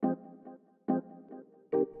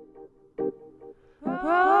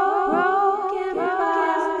My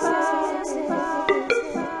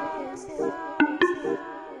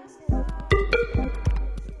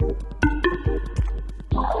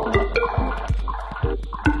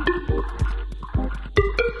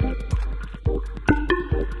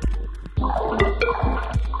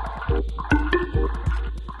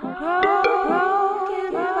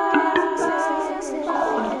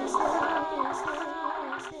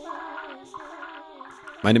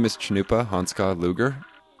name is Chanupa Hanska Luger.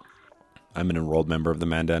 I'm an enrolled member of the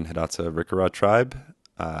Mandan Hidatsa Rikara tribe,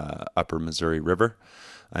 Upper Missouri River.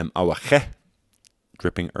 I'm Awache,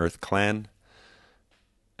 Dripping Earth Clan,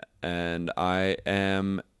 and I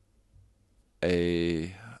am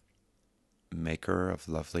a maker of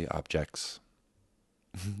lovely objects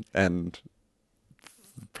and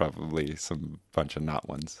probably some bunch of not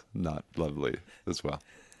ones, not lovely as well.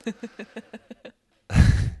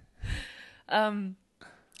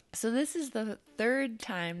 So this is the third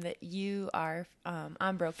time that you are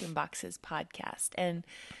on Broken Boxes podcast, and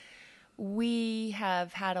we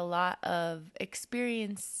have had a lot of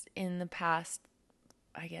experience in the past,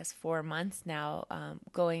 I guess, 4 months now,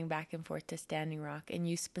 going back and forth to Standing Rock, and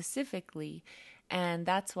you specifically, and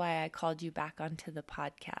that's why I called you back onto the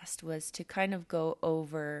podcast, was to kind of go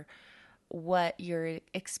over what your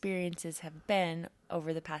experiences have been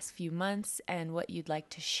over the past few months and what you'd like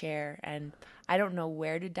to share. And I don't know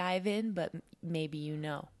where to dive in, but maybe you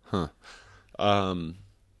know.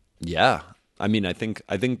 Yeah. I mean, I think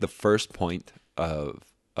the first point of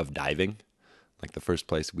diving, like the first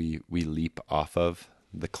place we leap off of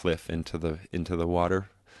the cliff into the water,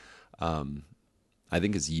 I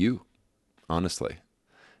think is you. Honestly,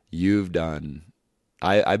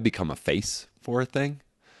 I've become a face for a thing.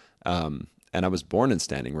 And I was born in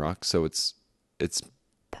Standing Rock, so it's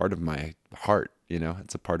part of my heart,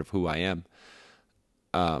 it's a part of who I am.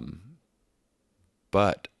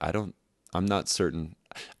 But I'm not certain.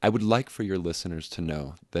 I would like for your listeners to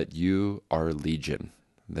know that you are legion,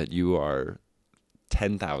 that you are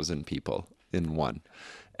 10,000 people in one.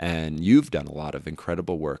 And you've done a lot of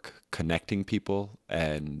incredible work connecting people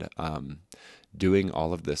and doing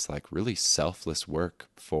all of this like really selfless work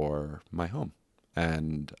for my home.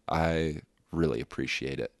 And I really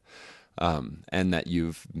appreciate it. And that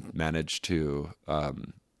you've managed to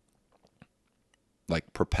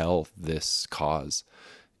like propel this cause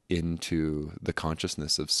into the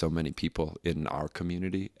consciousness of so many people in our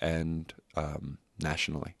community and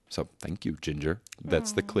nationally. So thank you, Ginger.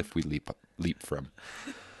 That's the cliff we leap from.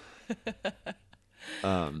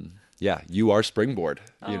 Yeah, you are Springboard,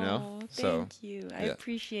 Thank you. I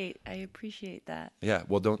appreciate that. Yeah,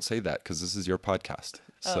 well, don't say that because this is your podcast.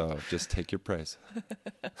 So just take your praise.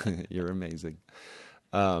 You're amazing.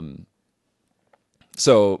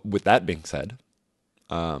 So with that being said,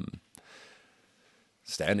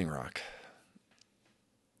 Standing Rock.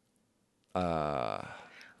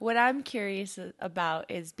 What I'm curious about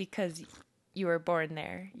is because you were born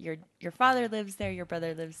there, your father lives there, your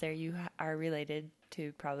brother lives there, you are related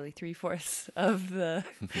to probably 3/4 of the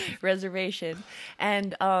reservation,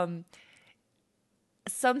 and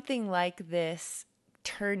something like this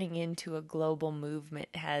turning into a global movement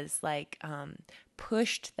has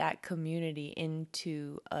pushed that community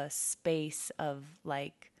into a space of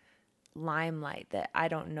limelight that I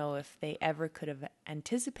don't know if they ever could have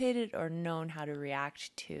anticipated or known how to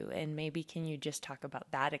react to. And maybe can you just talk about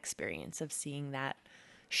that experience of seeing that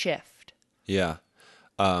shift? Yeah.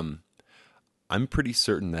 I'm pretty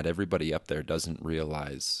certain that everybody up there doesn't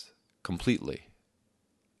realize completely,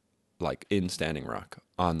 like in Standing Rock,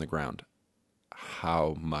 on the ground,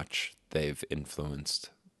 how much they've influenced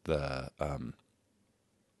the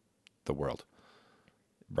world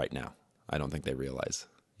right now. I don't think they realize,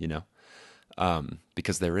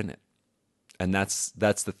 because they're in it. And that's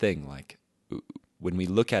the thing. Like when we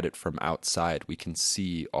look at it from outside, we can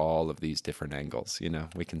see all of these different angles,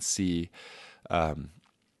 we can see the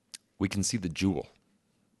jewel,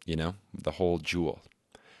 the whole jewel,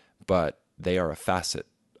 but they are a facet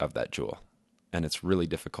of that jewel, and it's really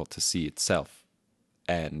difficult to see itself.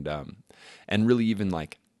 And really even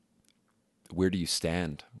like, where do you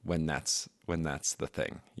stand when that's the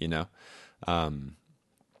thing,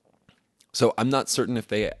 So I'm not certain if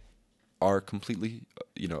they are completely,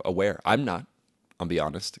 aware. I'm not, I'll be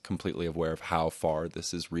honest, completely aware of how far this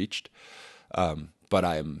has reached. But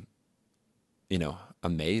I'm,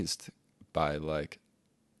 amazed by like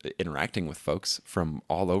interacting with folks from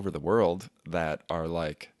all over the world that are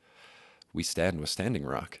like, we stand with Standing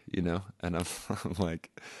Rock, and I'm like,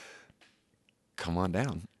 come on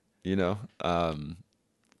down,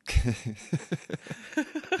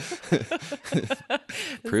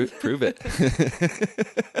 Prove it.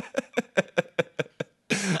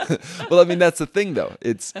 Well, I mean, that's the thing, though.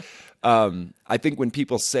 It's, I think when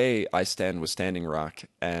people say I stand with Standing Rock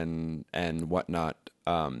and whatnot,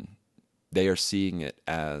 they are seeing it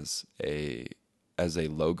as a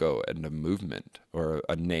logo and a movement or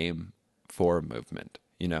a name for a movement,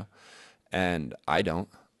 you know. And I don't.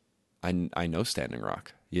 I know Standing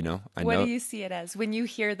Rock, you know. I What know. do you see it as? When you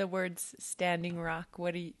hear the words Standing Rock,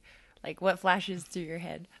 what do you like what flashes through your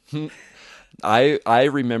head? I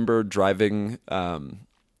remember driving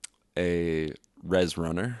a Res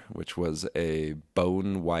Runner, which was a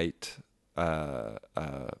bone white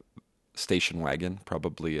station wagon,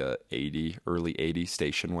 probably a early 80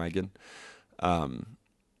 station wagon,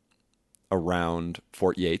 around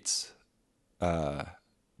Fort Yates,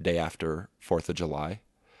 day after 4th of July,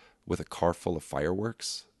 with a car full of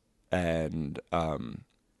fireworks and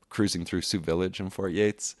cruising through Sioux Village in Fort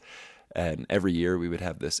Yates. And every year we would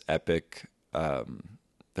have this epic, there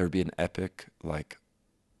would be an epic like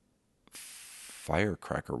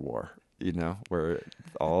firecracker war, you know, where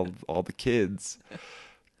all the kids,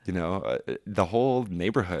 you know, the whole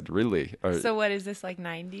neighborhood really. So what is this, like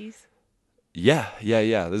 90s? Yeah.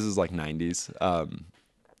 This is like 90s.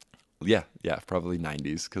 Yeah, probably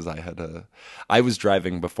 90s because I was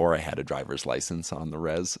driving before I had a driver's license on the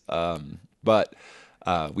res. But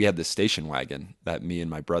we had this station wagon that me and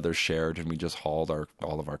my brother shared, and we just hauled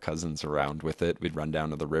all of our cousins around with it. We'd run down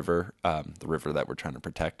to the river that we're trying to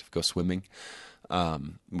protect, go swimming.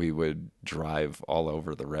 We would drive all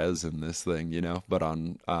over the res in this thing, you know. But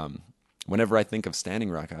whenever I think of Standing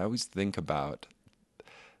Rock, I always think about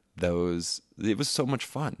those. It was so much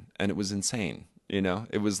fun, and it was insane. You know,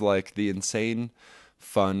 it was like the insane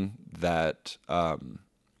fun that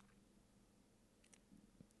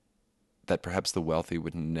that perhaps the wealthy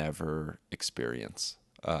would never experience,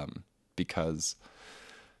 because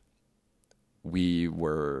we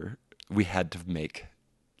had to make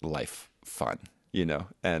life fun, you know,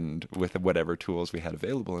 and with whatever tools we had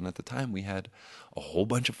available. And at the time, we had a whole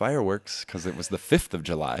bunch of fireworks because it was the 5th of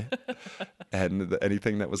July, and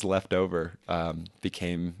anything that was left over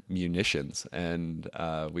became munitions. And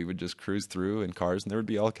we would just cruise through in cars, and there would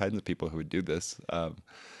be all kinds of people who would do this.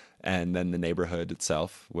 And then the neighborhood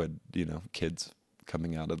itself would, you know, kids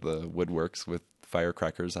coming out of the woodworks with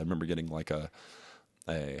firecrackers. I remember getting like a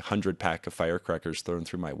 100-pack of firecrackers thrown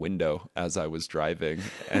through my window as I was driving,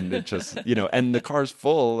 and it just, you know, and the car's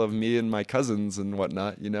full of me and my cousins and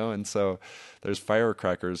whatnot, you know, and so there's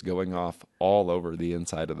firecrackers going off all over the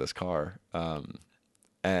inside of this car,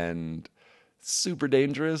 and super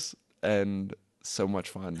dangerous and so much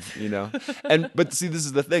fun, you know. But see, this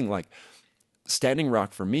is the thing, like Standing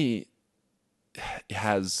Rock for me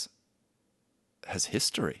has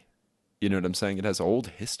history, you know what I'm saying? It has old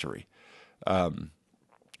history.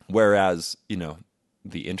 Whereas, you know,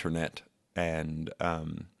 the internet and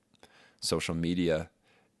social media,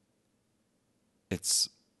 its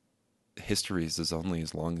history is only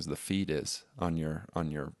as long as the feed is on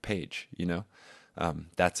your page, you know?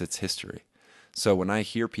 That's its history. So when I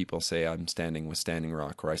hear people say I'm standing with Standing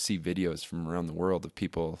Rock, or I see videos from around the world of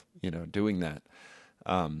people, you know, doing that,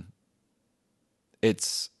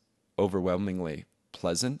 it's overwhelmingly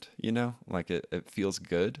pleasant, you know? Like it feels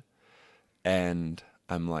good. And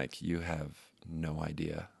I'm like, you have no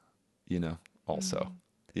idea, you know, also,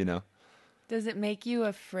 you know. Does it make you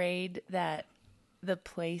afraid that the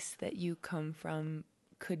place that you come from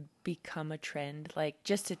could become a trend? Like,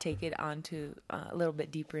 just to take it on to a little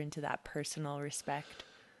bit deeper into that personal respect.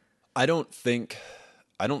 I don't think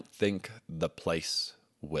the place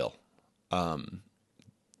will.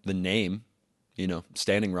 The name, you know,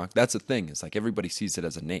 Standing Rock, that's the thing. It's like everybody sees it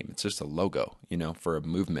as a name. It's just a logo, you know, for a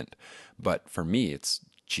movement. But for me, it's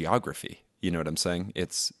geography. You know what I'm saying?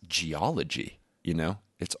 It's geology, you know?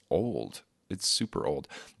 It's old. It's super old.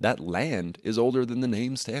 That land is older than the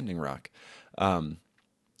name Standing Rock.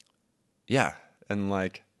 Yeah. And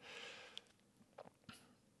like,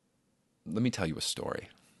 let me tell you a story.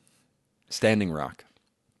 Standing Rock.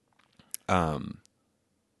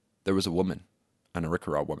 There was a woman, an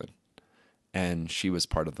Arikara woman, and she was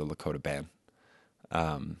part of the Lakota band.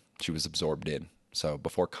 She was absorbed in. So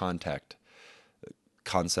before contact,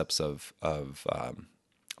 concepts of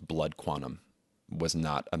blood quantum was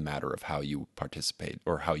not a matter of how you participate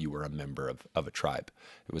or how you were a member of a tribe.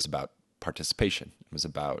 It was about participation. It was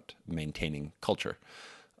about maintaining culture.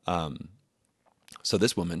 So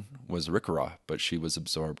this woman was Arikara, but she was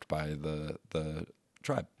absorbed by the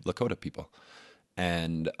tribe, Lakota people.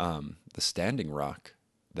 And the Standing Rock,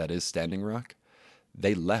 that is Standing Rock,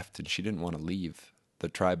 they left, and she didn't want to leave. The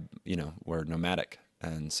tribe, you know, were nomadic,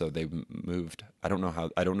 And so they moved. I don't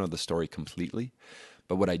know the story completely,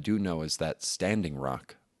 but what I do know is that Standing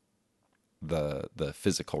Rock, the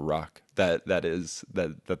physical rock that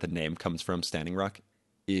the name comes from, Standing Rock,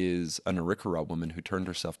 is an Arikara woman who turned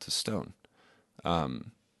herself to stone,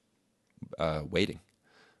 waiting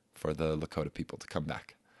for the Lakota people to come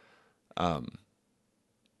back.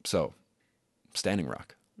 So, Standing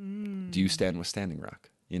Rock. Do you stand with Standing Rock?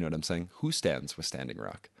 You know what I'm saying? Who stands with Standing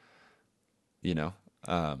Rock? You know?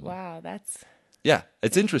 Wow, that's Yeah,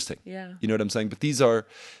 it's interesting. yeah. You know what I'm saying? But these are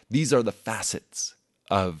the facets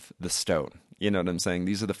of the stone. You know what I'm saying?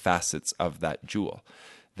 These are the facets of that jewel.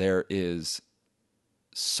 There is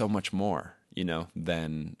so much more,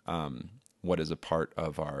 than what is a part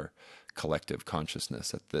of our collective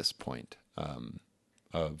consciousness at this point,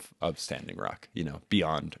 of Standing Rock.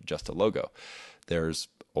 Beyond just a logo. There's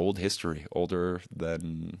old history, older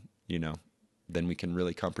than we can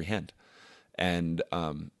really comprehend, and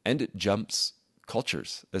it jumps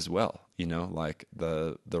cultures as well. Like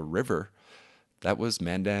the river, that was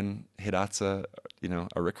Mandan, Hidatsa,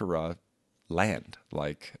 Arikara land.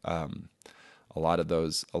 Like a lot of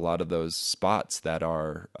those spots that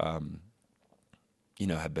are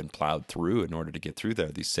have been plowed through in order to get through there.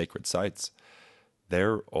 These sacred sites,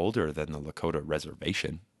 they're older than the Lakota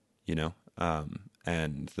reservation.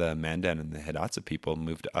 And the Mandan and the Hidatsa people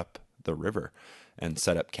moved up the river and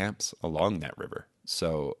set up camps along that river.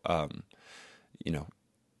 So,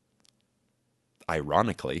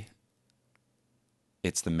 ironically,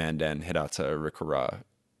 it's the Mandan, Hidatsa, Arikara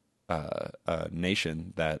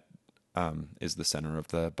nation that is the center of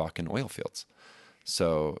the Bakken oil fields.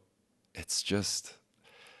 So it's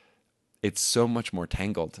so much more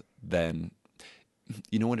tangled than,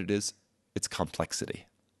 you know what it is? It's complexity.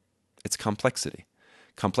 It's complexity.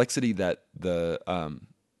 Complexity that the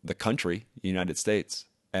country, United States,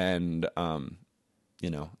 and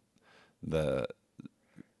the,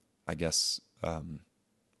 I guess,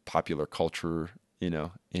 popular culture,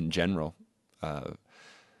 in general,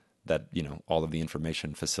 that, all of the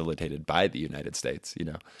information facilitated by the United States,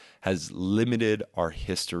 has limited our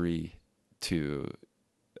history to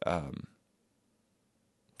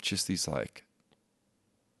just these like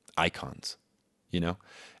icons,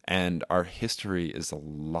 and our history is a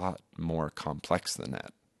lot more complex than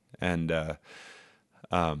that. And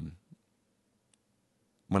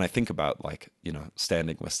when I think about, like,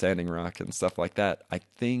 standing with Standing Rock and stuff like that, I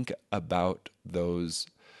think about those.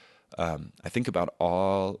 I think about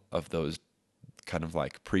all of those kind of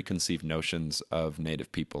like preconceived notions of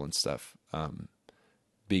Native people and stuff,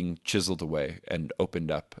 being chiseled away and opened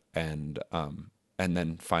up, and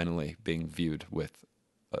then finally being viewed with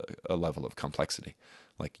a level of complexity.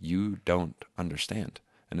 Like, you don't understand,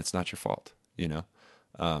 and it's not your fault. You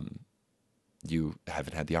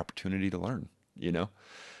haven't had the opportunity to learn.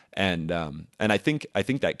 And I think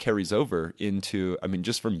that carries over into, I mean,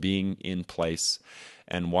 just from being in place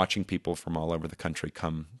and watching people from all over the country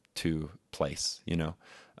come to place.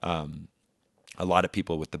 A lot of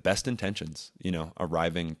people with the best intentions,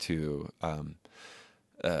 arriving to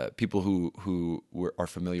people who are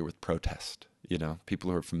familiar with protest.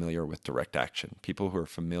 People who are familiar with direct action, people who are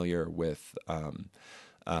familiar with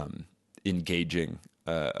engaging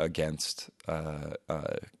against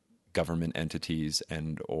government entities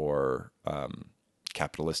and or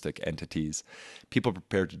capitalistic entities, people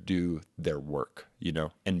prepared to do their work,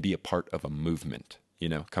 and be a part of a movement,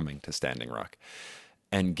 coming to Standing Rock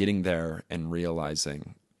and getting there and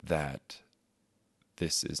realizing that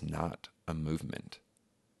this is not a movement,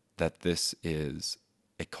 that this is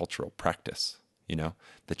a cultural practice,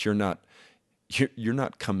 that you're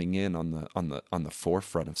not coming in on the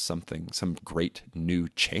forefront of something, some great new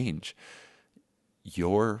change.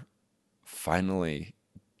 You're finally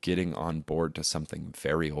getting on board to something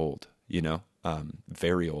very old,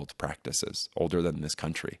 very old practices, older than this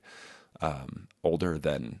country, older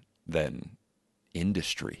than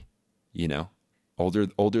industry, older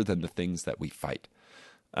than the things that we fight.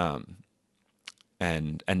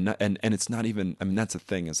 And it's not even, I mean, that's the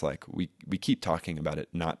thing, is like, we keep talking about it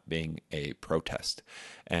not being a protest,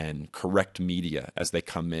 and correct media as they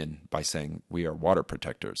come in by saying we are water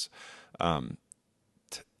protectors.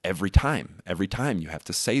 Every time you have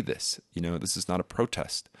to say this, this is not a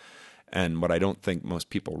protest. And what I don't think most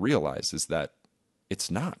people realize is that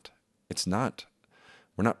it's not,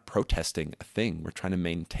 we're not protesting a thing. We're trying to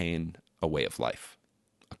maintain a way of life,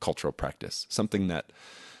 a cultural practice, something that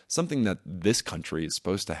this country is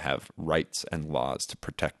supposed to have rights and laws to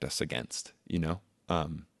protect us against,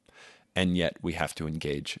 and yet we have to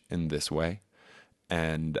engage in this way.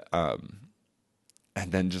 And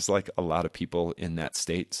and then just like a lot of people in that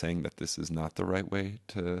state saying that this is not the right way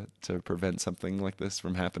to prevent something like this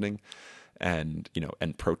from happening, and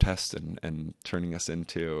and protest and turning us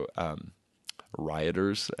into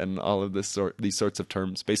rioters and all of these sorts of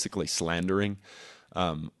terms, basically slandering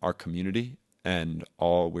our community. And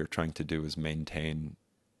all we're trying to do is maintain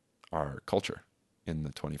our culture in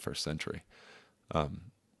the 21st century.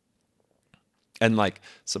 And like,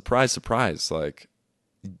 surprise, surprise, like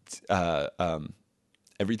uh, um,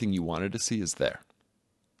 everything you wanted to see is there.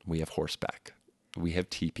 We have horseback, we have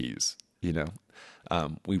teepees,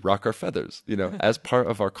 we rock our feathers, as part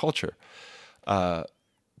of our culture.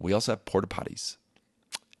 We also have porta potties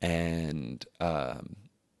and a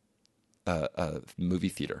movie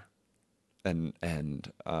theater, and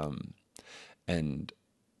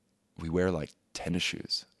we wear like tennis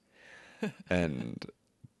shoes and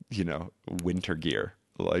winter gear,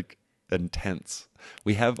 like, and tents.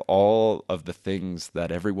 We have all of the things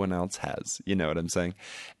that everyone else has, you know what I'm saying?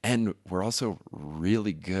 And we're also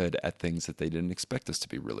really good at things that they didn't expect us to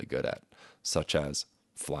be really good at, such as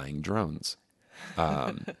flying drones,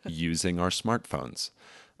 using our smartphones,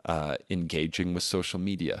 engaging with social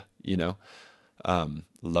media,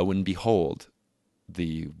 lo and behold,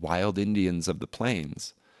 the wild Indians of the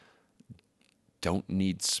plains don't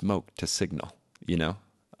need smoke to signal,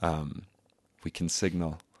 we can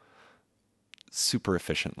signal super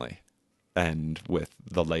efficiently and with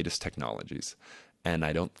the latest technologies. And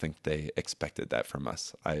I don't think they expected that from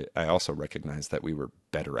us. I also recognize that we were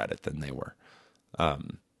better at it than they were,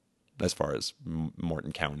 as far as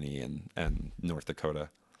Morton County and North Dakota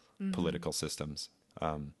political systems.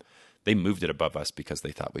 They moved it above us because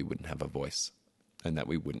they thought we wouldn't have a voice and that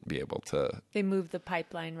we wouldn't be able to. They moved the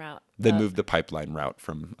pipeline route. They moved the pipeline route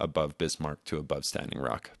from above Bismarck to above Standing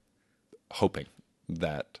Rock, hoping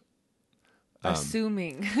that.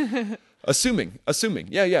 Assuming. Assuming.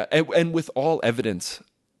 Yeah. And with all evidence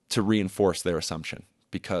to reinforce their assumption,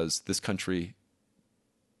 because this country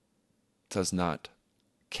does not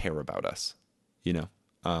care about us,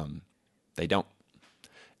 they don't.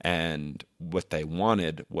 And what they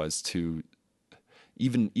wanted was to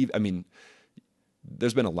even I mean,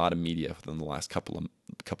 there's been a lot of media within the last couple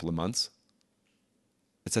of months.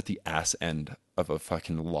 It's at the ass end of a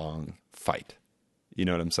fucking long fight. You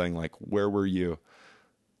know what I'm saying? Like, where were you?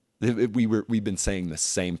 We've been saying the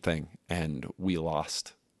same thing, and we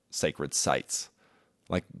lost sacred sites.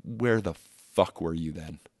 Like, where the fuck were you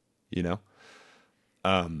then?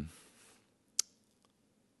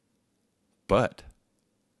 But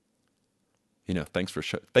thanks for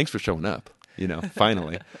showing up.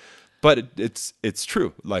 Finally. But it's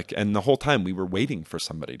true. Like, and the whole time we were waiting for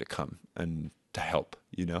somebody to come and to help,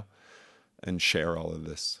 and share all of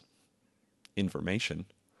this information.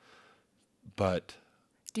 But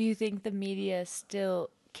do you think the media still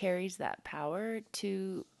carries that power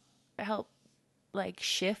to help, like,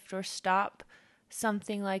 shift or stop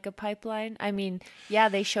something like a pipeline? I mean, yeah,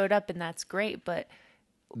 they showed up and that's great, but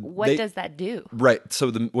what does that do? Right.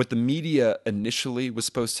 So what the media initially was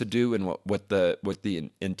supposed to do, and what the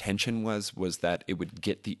intention was that it would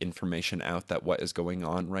get the information out that what is going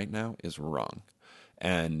on right now is wrong.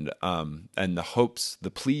 And the hopes, the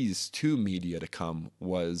pleas to media to come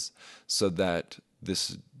was so that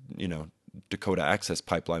this, Dakota Access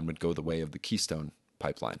Pipeline would go the way of the Keystone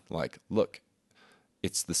Pipeline. Like, look,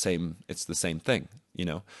 it's the same thing.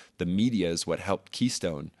 The media is what helped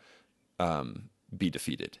Keystone be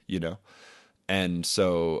defeated, and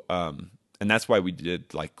so and that's why we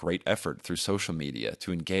did like great effort through social media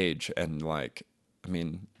to engage. And like, I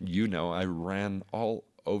mean, I ran all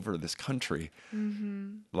over this country,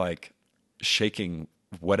 like shaking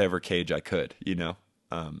whatever cage I could,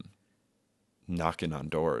 knocking on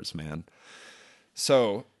doors, man.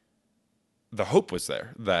 So the hope was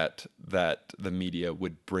there that the media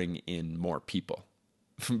would bring in more people,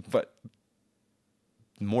 but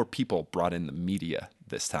more people brought in the media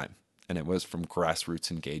this time. And it was from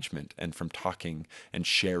grassroots engagement and from talking and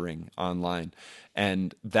sharing online.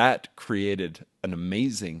 And that created an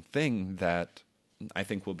amazing thing that I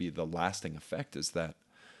think will be the lasting effect, is that,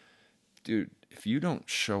 dude, if you don't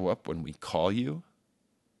show up when we call you,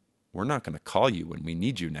 we're not going to call you when we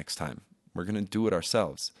need you next time. We're going to do it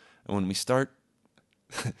ourselves. And when we start,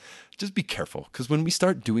 just be careful, because when we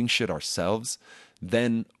start doing shit ourselves,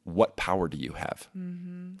 then what power do you have?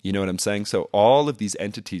 Mm-hmm. You know what I'm saying? So all of these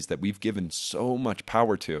entities that we've given so much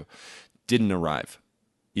power to didn't arrive.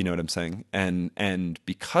 You know what I'm saying? And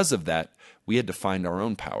because of that, we had to find our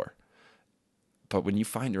own power. But when you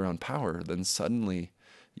find your own power, then suddenly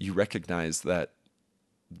you recognize that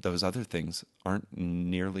those other things aren't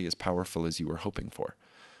nearly as powerful as you were hoping for.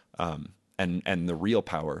 and the real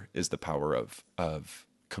power is the power of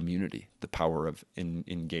community, the power of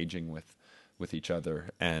engaging with each other,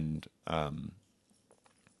 and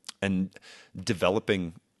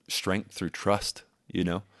developing strength through trust. You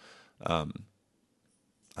know, I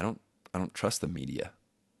don't trust the media.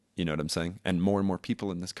 You know what I'm saying? And more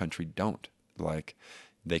people in this country don't. Like,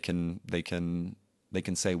 they can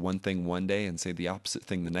say one thing one day and say the opposite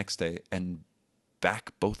thing the next day, and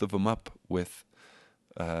back both of them up with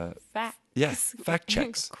Facts. yeah, fact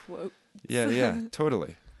checks. Quote. Yeah,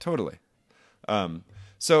 totally.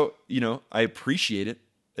 So, I appreciate it.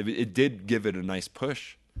 It did give it a nice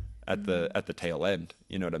push at the tail end.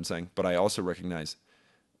 You know what I'm saying? But I also recognize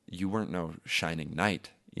you weren't no shining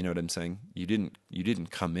knight. You know what I'm saying? You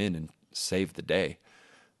didn't come in and save the day.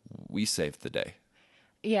 We saved the day.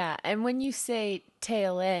 Yeah, and when you say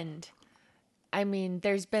tail end, I mean,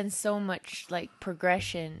 there's been so much like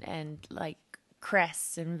progression and like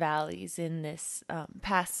crests and valleys in this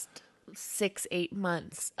past 6-8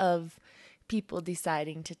 months of people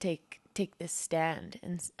deciding to take this stand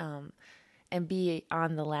and be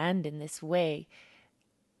on the land in this way.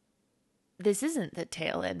 This isn't the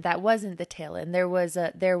tail end. That wasn't the tail end. There was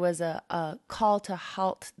a call to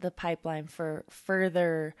halt the pipeline for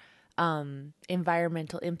further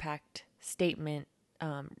environmental impact statement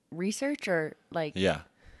research, or like, Yeah.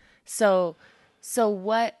 So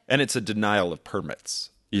what? And it's a denial of permits.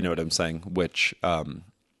 You know what I'm saying? Which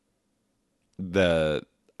that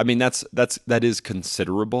is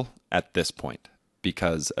considerable at this point,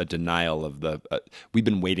 because a denial of we've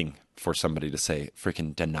been waiting for somebody to say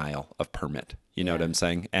freaking denial of permit. You know what I'm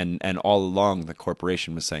saying? And all along the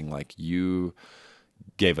corporation was saying, like, you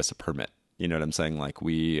gave us a permit. You know what I'm saying? Like,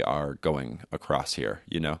 we are going across here,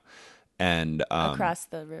 and Across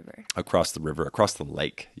the river, across the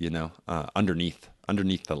lake, underneath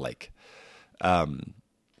the lake.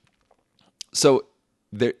 So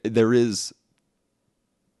there was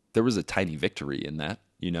a tiny victory in that,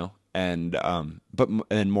 and but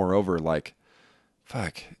moreover, like,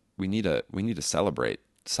 fuck, we need to celebrate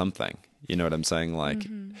something. You know what I'm saying? Like,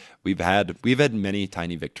 we've had many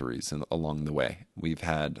tiny victories along the way. We've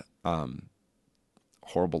had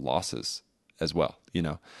horrible losses as well.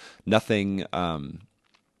 Nothing. All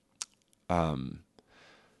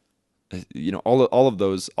of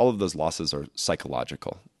those losses are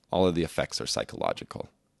psychological. All of the effects are psychological,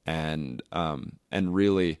 and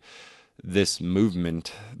really, this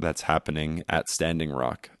movement that's happening at Standing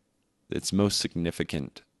Rock, its most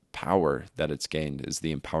significant power that it's gained is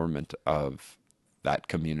the empowerment of that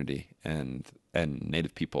community and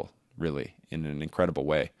Native people, really, in an incredible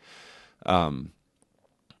way.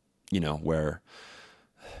 Where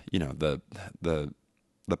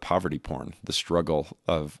the poverty porn, the struggle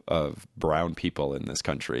of brown people in this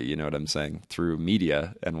country, you know what I'm saying, through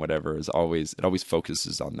media and whatever, it always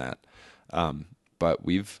focuses on that. But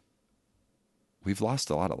we've lost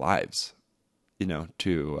a lot of lives,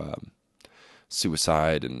 to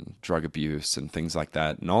suicide and drug abuse and things like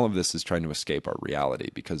that. And all of this is trying to escape our reality,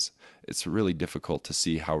 because it's really difficult to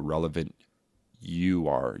see how relevant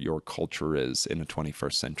your culture is in the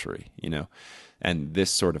 21st century, and this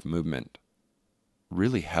sort of movement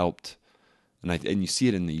really helped. And you see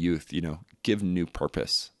it in the youth, give new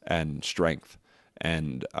purpose and strength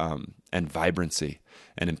and vibrancy,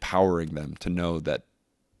 and empowering them to know that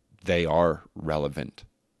they are relevant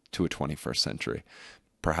to a 21st century,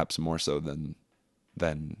 perhaps more so than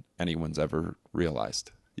anyone's ever realized,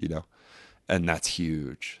 and that's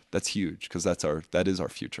huge. That's huge, because that is our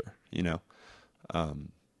future,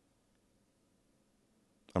 I'm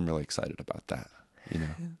really excited about that,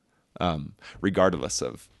 regardless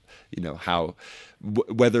of, how,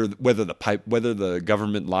 whether the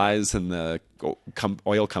government lies and the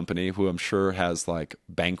oil company, who I'm sure has like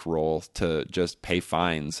bankroll to just pay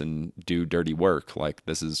fines and do dirty work. Like,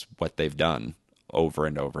 this is what they've done over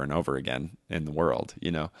and over and over again in the world,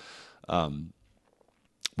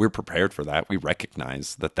 we're prepared for that. We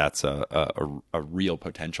recognize that that's a real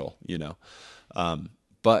potential,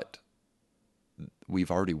 but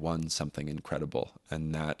we've already won something incredible,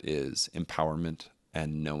 and that is empowerment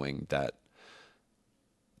and knowing that,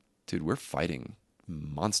 dude, we're fighting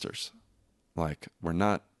monsters. Like, we're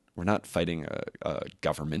not fighting a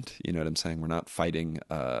government. You know what I'm saying? We're not fighting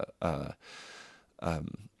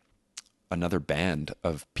another band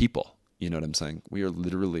of people. You know what I'm saying? We are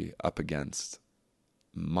literally up against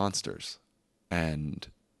monsters, and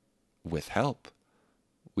with help,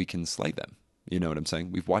 we can slay them. You know what I'm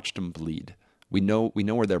saying? We've watched them bleed. We know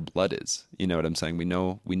where their blood is. You know what I'm saying? We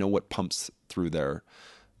know what pumps through their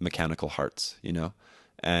mechanical hearts,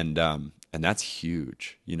 And that's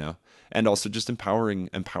huge, you know. And also just empowering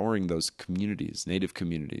those communities, native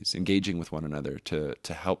communities, engaging with one another to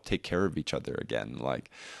help take care of each other again. Like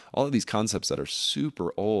all of these concepts that are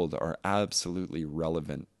super old are absolutely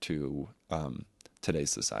relevant to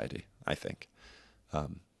today's society, I think.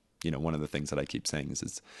 You know, one of the things that I keep saying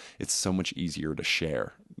is it's so much easier to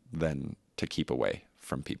share than to keep away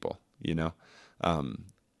from people, you know? And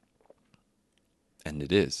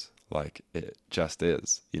it is, like, it just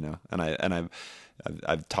is, you know?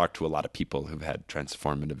 I've talked to a lot of people who've had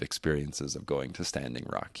transformative experiences of going to Standing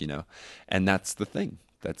Rock, you know? And that's the thing.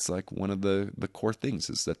 That's like one of the core things,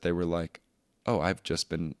 is that they were like, oh, I've just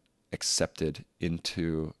been accepted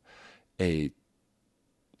into a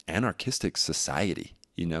anarchistic society,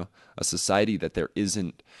 you know, a society that there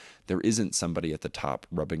isn't somebody at the top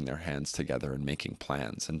rubbing their hands together and making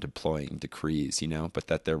plans and deploying decrees, you know, but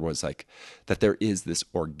that there is this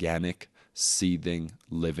organic, seething,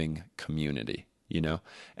 living community, you know,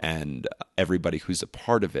 and everybody who's a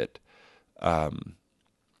part of it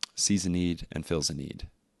sees a need and fills a need.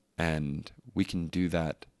 And we can do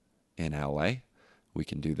that in LA. We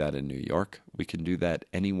can do that in New York. We can do that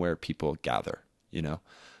anywhere people gather, you know.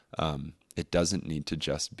 It doesn't need to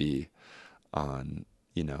just be on,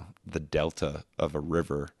 you know, the delta of a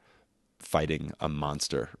river fighting a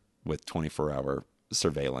monster with 24-hour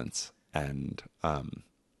surveillance and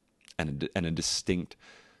a distinct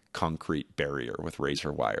concrete barrier with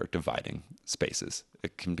razor wire dividing spaces.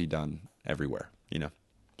 It can be done everywhere, you know.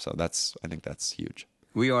 So I think that's huge.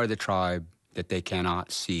 We are the tribe that they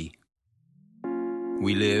cannot see.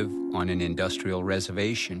 We live on an industrial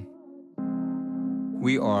reservation.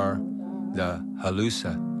 We are the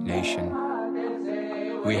Halusa Nation.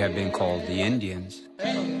 We have been called the Indians.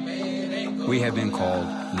 We have been called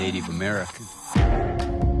Native American.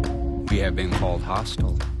 We have been called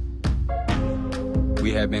hostile.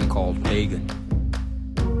 We have been called pagan.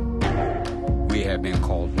 We have been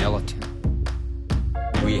called militant.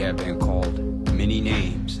 We have been called many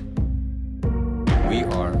names. We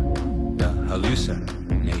are the Halusa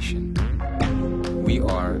Nation. We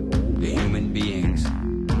are the human beings.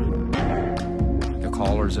 The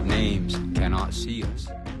callers of names cannot see us.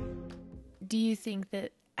 Do you think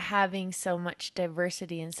that having so much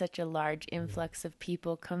diversity and such a large influx of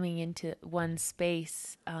people coming into one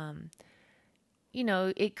space, you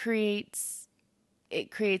know, it creates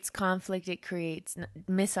conflict, it creates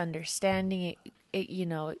misunderstanding. It you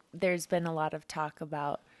know, there's been a lot of talk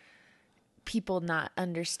about people not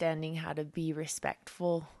understanding how to be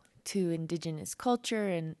respectful to indigenous culture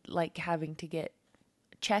and like having to get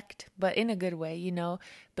checked, but in a good way, you know.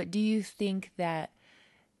 But do you think that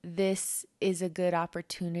this is a good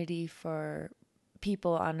opportunity for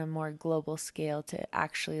people on a more global scale to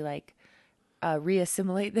actually like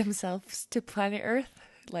reassimilate themselves to planet Earth?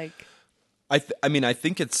 Like, I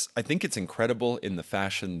think it's incredible in the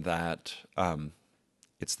fashion that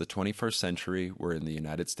it's the 21st century. We're in the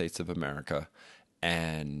United States of America,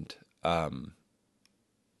 and the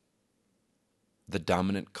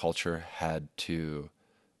dominant culture had to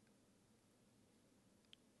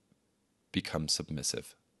become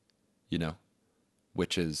submissive, you know,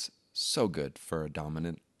 which is so good for a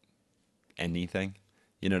dominant anything.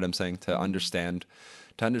 You know what I'm saying? To understand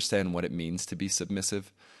what it means to be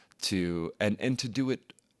submissive, and to do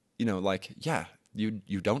it, you know, like, yeah,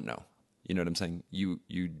 you don't know. You know what I'm saying?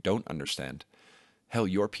 You don't understand. Hell,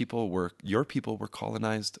 your people were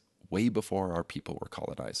colonized way before our people were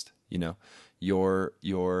colonized. You know, your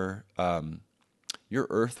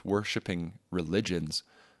earth worshipping religions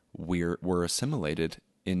were assimilated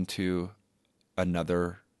into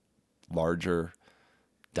another larger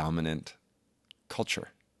dominant culture.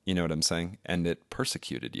 You know what I'm saying? And it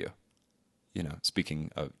persecuted you. You know,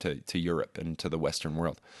 speaking of to Europe and to the Western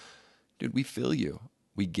world, dude, we feel you,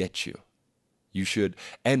 we get you. You should,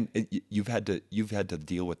 and you've had to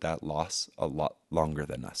deal with that loss a lot longer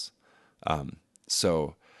than us.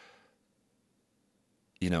 So,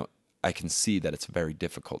 you know, I can see that it's very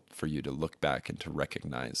difficult for you to look back and to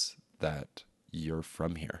recognize that you're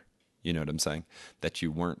from here. You know what I'm saying? That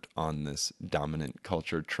you weren't on this dominant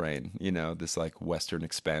culture train, you know, this like Western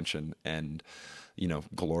expansion and, you know,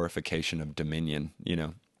 glorification of dominion, you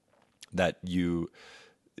know, that you,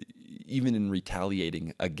 even in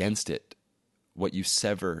retaliating against it, what you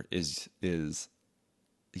sever is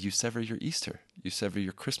you sever your Easter, you sever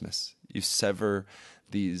your Christmas, you sever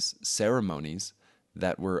these ceremonies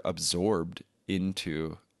that were absorbed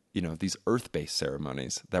into, you know, these earth-based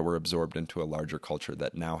ceremonies that were absorbed into a larger culture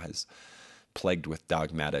that now has plagued with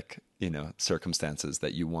dogmatic, circumstances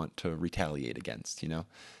that you want to retaliate against,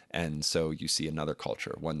 and so you see another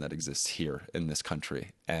culture, one that exists here in this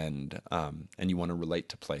country, and you want to relate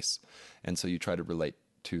to place, and so you try to relate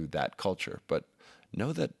to that culture, but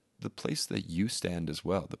know that the place that you stand as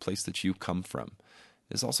well, the place that you come from,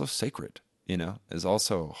 is also sacred, is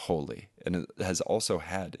also holy, and it has also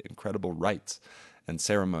had incredible rites and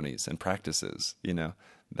ceremonies and practices,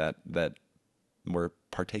 that were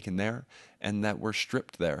partaken there, and that were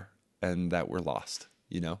stripped there, and that were lost,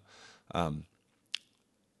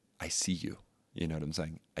 I see you, you know what I'm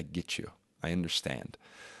saying? I get you. I understand.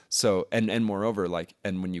 So, and moreover, like,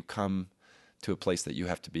 and when you come to a place that you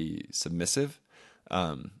have to be submissive,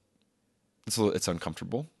 it's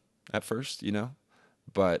uncomfortable at first,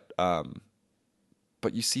 but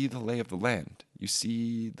you see the lay of the land. You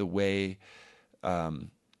see the way,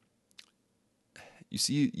 you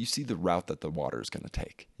see the route that the water is going to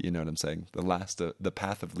take. You know what I'm saying? The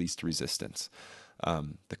path of least resistance,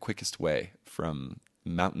 the quickest way from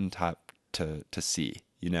mountaintop to sea,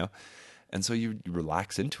 and so you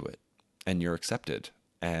relax into it, and you're accepted,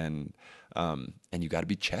 and you got to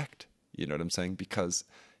be checked. You know what I'm saying? Because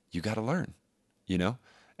you got to learn,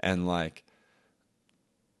 and like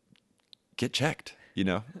get checked,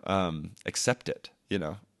 accept it,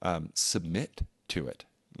 submit to it,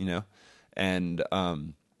 and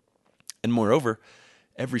moreover,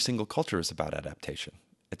 every single culture is about adaptation.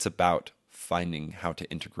 It's about finding how to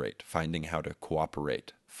integrate, finding how to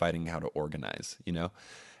cooperate, finding how to organize,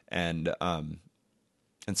 and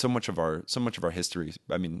so much of our history.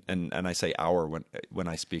 I mean, and I say our when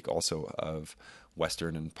I speak also of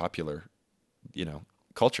Western and popular,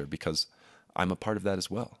 culture, because I'm a part of that as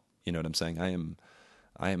well. You know what I'm saying? I am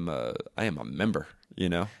a member.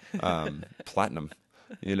 Platinum.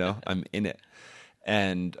 I'm in it,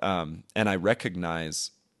 and I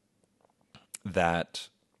recognize that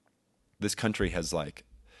this country has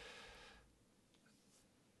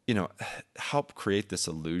helped create this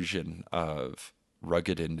illusion of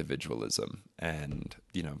rugged individualism and,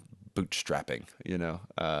 bootstrapping,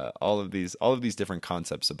 all of these different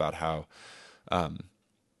concepts about how,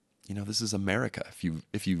 this is America.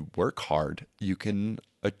 If you work hard, you can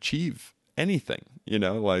achieve anything,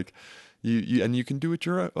 like you can do it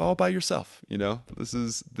all by yourself, this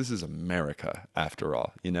is America after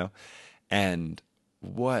all, and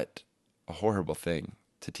what a horrible thing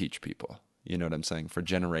to teach people. You know what I'm saying? For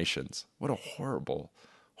generations. What a horrible,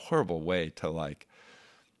 horrible way to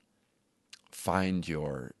find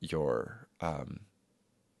your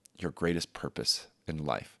greatest purpose in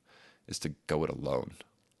life is to go it alone.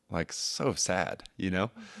 So sad,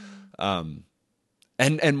 Mm-hmm.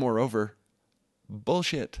 And moreover,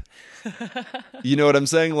 bullshit. You know what I'm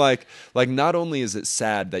saying? Like not only is it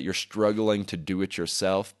sad that you're struggling to do it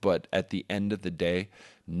yourself, but at the end of the day,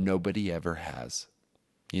 nobody ever has.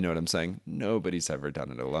 You know what I'm saying? Nobody's ever done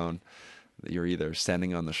it alone. You're either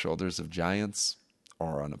standing on the shoulders of giants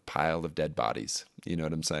or on a pile of dead bodies. You know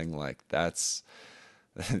what I'm saying? This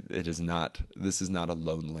is not a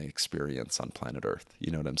lonely experience on planet Earth.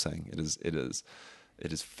 You know what I'm saying? It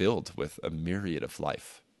is filled with a myriad of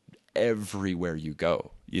life. Everywhere you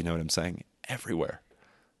go, you know what I'm saying? Everywhere.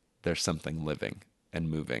 There's something living and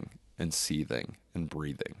moving and seething and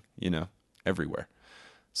breathing, everywhere.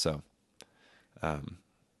 So,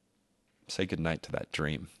 say goodnight to that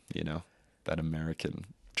dream, that American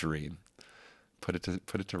dream. Put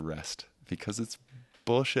it to rest, because it's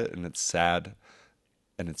bullshit, and it's sad,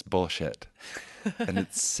 and it's bullshit, and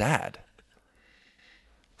it's sad.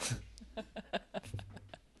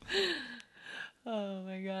 Oh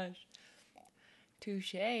my gosh.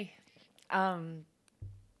 Touche.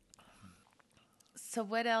 So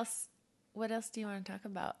what else do you want to talk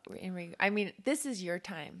about? I mean, this is your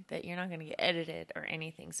time that you're not going to get edited or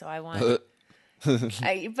anything. So I want,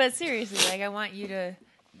 but seriously, I want you to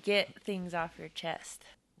get things off your chest.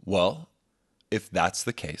 Well, if that's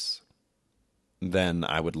the case, then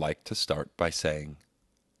I would like to start by saying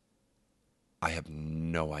I have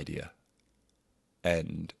no idea.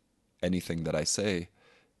 And anything that I say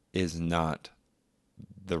is not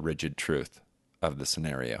the rigid truth of the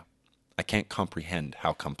scenario. I can't comprehend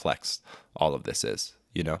how complex all of this is,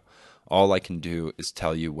 All I can do is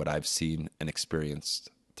tell you what I've seen and experienced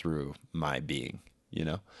through my being,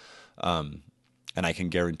 And I can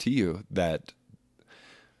guarantee you that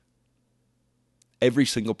every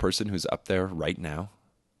single person who's up there right now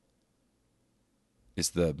is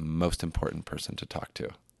the most important person to talk to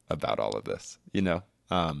about all of this,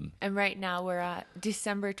 And right now we're at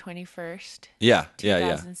December 21st. Yeah.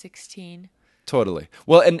 2016. Totally.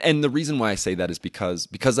 Well, and the reason why I say that is because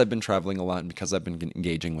I've been traveling a lot and because I've been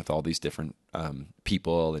engaging with all these different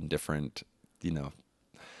people and different, you know,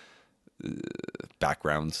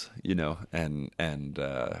 backgrounds, you know, and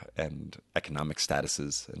economic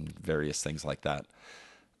statuses and various things like that.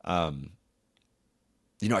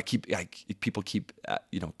 You know, people keep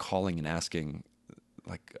you know, calling and asking,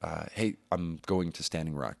 like, hey, I'm going to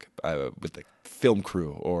Standing Rock with a film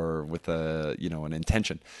crew or with a, you know, an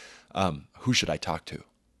intention. Who should I talk to?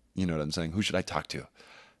 You know what I'm saying? Who should I talk to?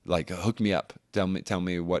 Like, hook me up. Tell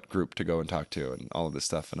me what group to go and talk to and all of this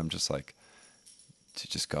stuff. And I'm just like, to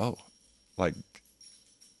just go. Like,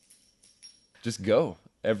 just go.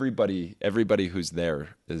 Everybody who's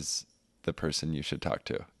there is the person you should talk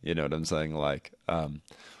to. You know what I'm saying? Like,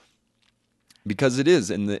 because it is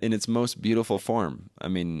in its most beautiful form. I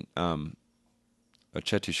mean, Oceti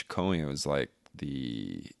Shikomi was like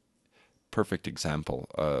the perfect example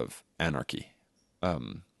of anarchy,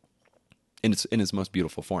 in its most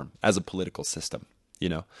beautiful form as a political system. You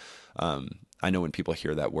know, I know when people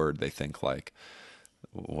hear that word, they think like,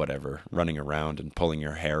 whatever, running around and pulling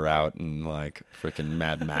your hair out and like freaking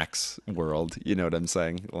Mad Max world. You know what I'm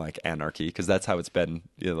saying? Like anarchy, because that's how it's been,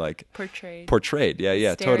 you know, like portrayed.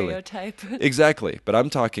 Yeah, Stereotype. totally. Exactly. But I'm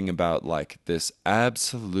talking about like this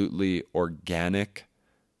absolutely organic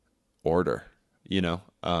order, you know,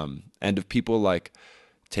 and of people like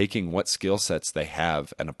taking what skill sets they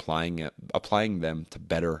have and applying them to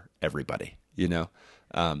better everybody, you know,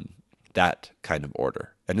 that kind of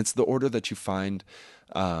order. And it's the order that you find,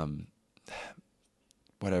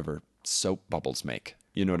 whatever soap bubbles make.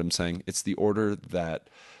 You know what I'm saying? It's the order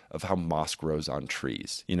of how moss grows on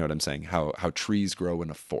trees. You know what I'm saying? How trees grow in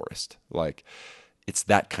a forest. Like, it's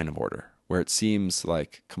that kind of order where it seems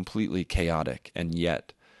like completely chaotic and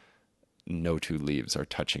yet no two leaves are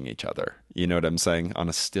touching each other. You know what I'm saying? On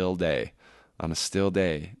a still day,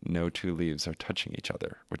 no two leaves are touching each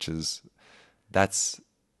other, which is, that's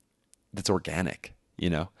organic, you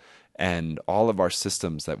know? And all of our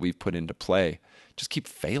systems that we've put into play just keep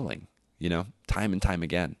failing, you know, time and time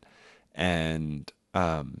again. And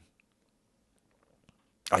I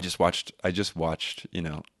just watched, you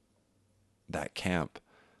know, that camp,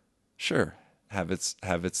 sure, have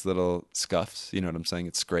its little scuffs, you know what I'm saying?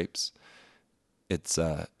 It scrapes, it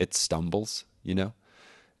stumbles, you know,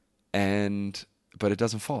 but it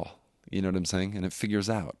doesn't fall, you know what I'm saying? And it figures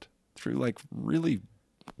out through like really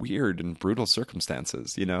weird and brutal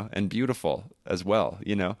circumstances, you know, and beautiful as well,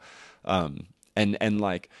 you know, and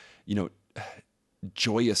like, you know,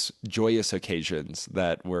 joyous occasions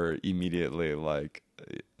that were immediately like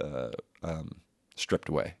stripped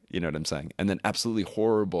away, you know what I'm saying? And then absolutely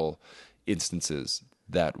horrible instances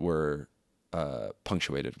that were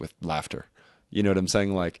punctuated with laughter, you know what I'm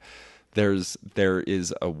saying? Like, there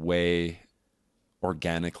is a way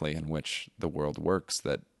organically in which the world works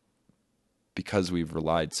that, because we've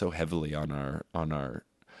relied so heavily on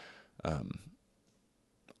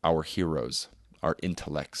our heroes, our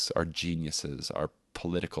intellects, our geniuses, our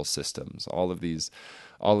political systems, all of these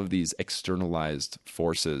externalized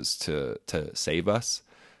forces to save us,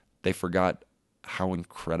 they forgot how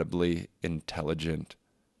incredibly intelligent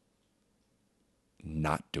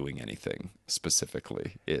not doing anything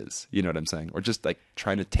specifically is. You know what I'm saying? Or just like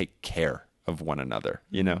trying to take care of one another,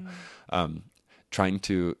 you know? Trying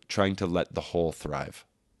to let the whole thrive,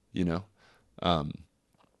 you know? And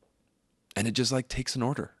it just like takes an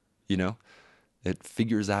order, you know? It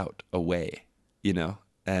figures out a way, you know?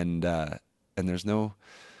 And there's no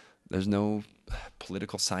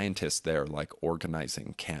political scientist there like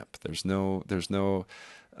organizing camp. There's no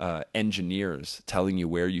engineers telling you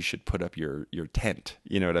where you should put up your tent,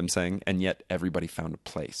 you know what I'm saying? And yet everybody found a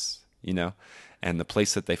place, you know? And the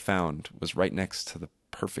place that they found was right next to the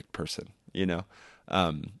perfect person, you know?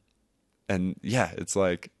 And yeah, it's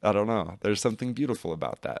like, I don't know, there's something beautiful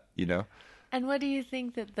about that, you know? And what do you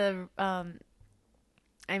think that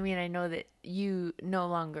I mean, I know that you no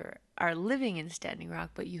longer are living in Standing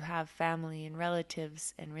Rock, but you have family and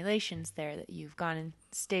relatives and relations there that you've gone and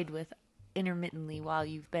stayed with intermittently while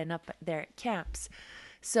you've been up there at camps.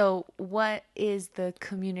 So what is the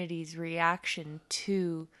community's reaction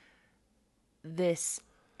to this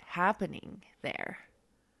happening there?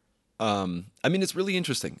 I mean, it's really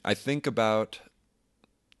interesting. I think about,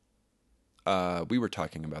 we were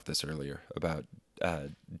talking about this earlier, about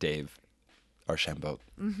Dave Archambault,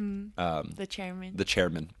 The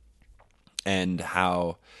chairman, and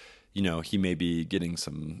how, you know, he may be getting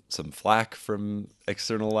some flack from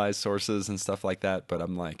externalized sources and stuff like that. But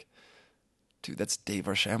I'm like, dude, that's Dave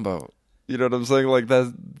Archambault. You know what I'm saying? Like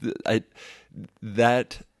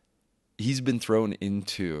that he's been thrown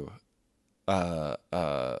into uh,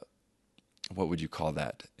 uh, what would you call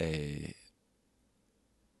that? A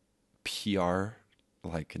PR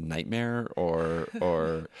like nightmare or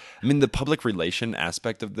I mean the public relation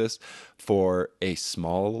aspect of this for a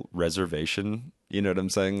small reservation, you know what I'm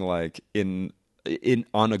saying? Like in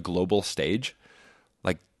on a global stage,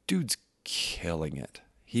 like dude's killing it.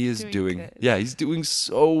 He is Doing doing good. yeah, he's doing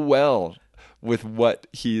so well with what's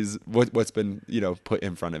been, put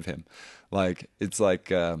in front of him. Like it's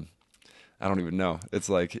like I don't even know. It's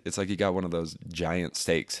like he got one of those giant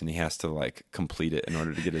steaks and he has to like complete it in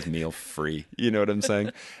order to get his meal free. You know what I'm saying?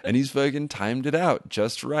 And he's fucking timed it out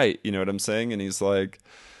just right. You know what I'm saying? And he's like,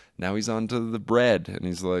 now he's on to the bread and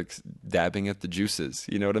he's like dabbing at the juices.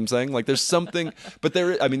 You know what I'm saying? Like there's something, but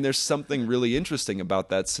there's something really interesting about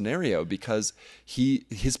that scenario because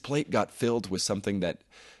his plate got filled with something that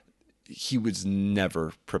he was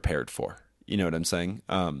never prepared for. You know what I'm saying?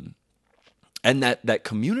 And that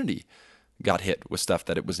community got hit with stuff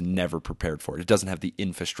that it was never prepared for. It doesn't have the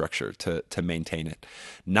infrastructure to maintain it.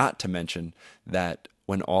 Not to mention that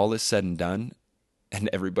when all is said and done, and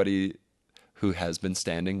everybody who has been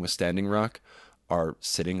standing with Standing Rock are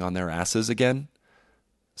sitting on their asses again,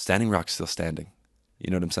 Standing Rock's still standing. You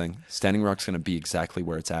know what I'm saying? Standing Rock's going to be exactly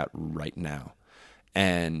where it's at right now.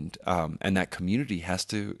 And that community has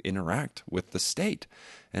to interact with the state,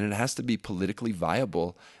 and it has to be politically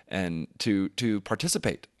viable and to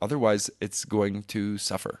participate. Otherwise, it's going to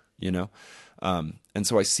suffer. And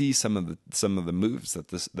so I see some of the moves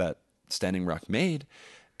that Standing Rock made,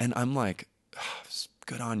 and I'm like, oh,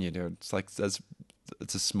 good on you, dude. It's like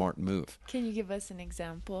it's a smart move. Can you give us an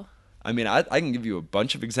example? I mean, I can give you a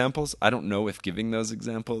bunch of examples. I don't know if giving those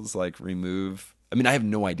examples like remove. I mean, I have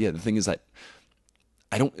no idea. The thing is that.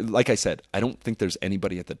 Like I said, I don't think there's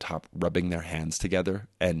anybody at the top rubbing their hands together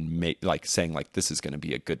and saying like, this is going to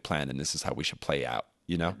be a good plan and this is how we should play out,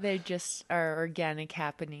 They just are organic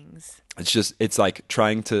happenings. It's like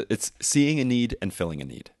it's seeing a need and filling a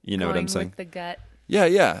need. You know what I'm saying? Going with the gut.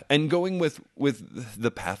 Yeah. And going with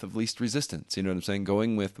the path of least resistance. You know what I'm saying?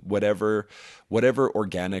 Going with whatever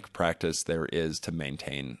organic practice there is to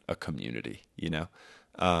maintain a community,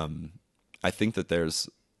 I think that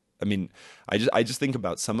I just think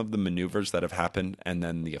about some of the maneuvers that have happened and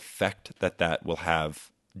then the effect that will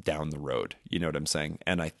have down the road. You know what I'm saying?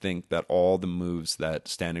 And I think that all the moves that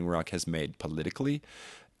Standing Rock has made politically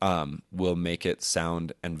will make it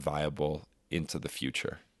sound and viable into the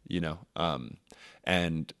future,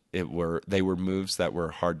 and they were moves that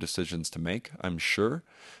were hard decisions to make, I'm sure,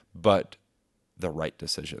 but the right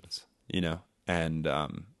decisions, and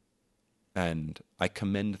I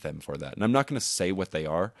commend them for that. And I'm not going to say what they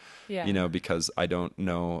are, because I don't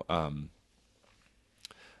know.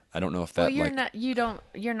 I don't know if that. Well, you're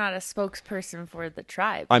not a spokesperson for the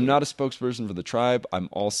tribe. I'm not a spokesperson for the tribe. I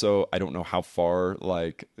don't know how far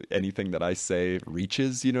like anything that I say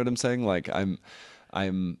reaches. You know what I'm saying? Like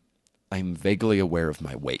I'm vaguely aware of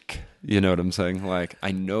my wake. You know what I'm saying? Like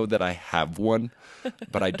I know that I have one,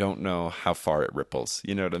 but I don't know how far it ripples.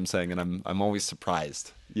 You know what I'm saying? And I'm always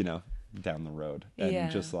surprised. Down the road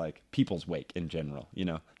and just like people's wake in general,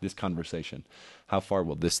 this conversation, how far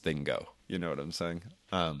will this thing go? You know what I'm saying?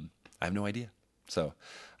 I have no idea. So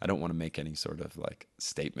I don't want to make any sort of like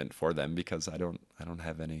statement for them because I don't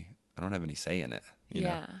have any say in it. You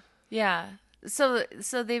know? Yeah. So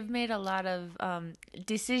they've made a lot of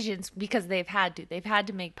decisions because they've had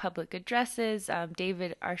to make public addresses.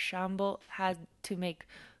 David Archambault had to make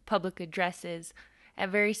public addresses at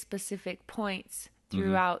very specific points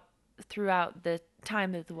throughout the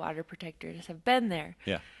time that the water protectors have been there.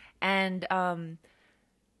 Yeah. And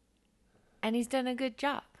he's done a good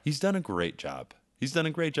job. He's done a great job.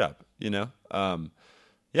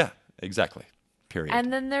 Yeah, exactly. Period.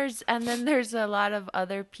 And then there's a lot of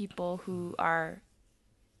other people who are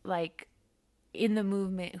like in the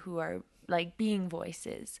movement who are like being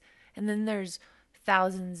voices. And then there's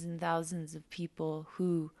thousands and thousands of people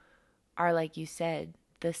who are, like you said,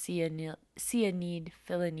 the see a need,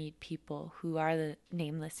 fill a need people who are the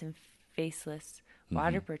nameless and faceless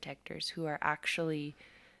water protectors who are actually,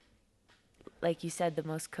 like you said, the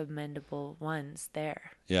most commendable ones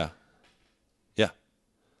there. Yeah.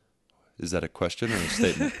 Is that a question or a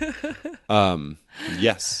statement?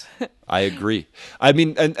 Yes, I agree. I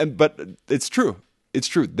mean, but it's true. It's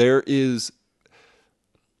true. There is.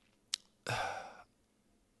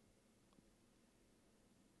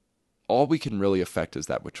 All we can really affect is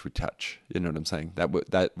that which we touch. You know what I'm saying?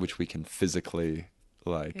 That which we can physically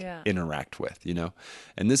interact with,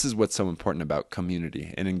 And this is what's so important about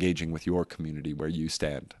community and engaging with your community where you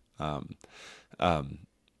stand. And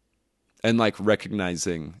like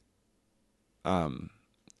recognizing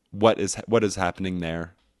what is happening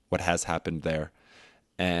there, what has happened there,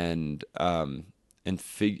 and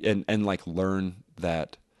and like learn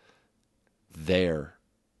that there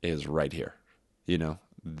is right here, you know,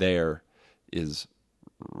 there is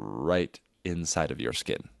right inside of your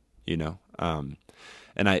skin, you know. And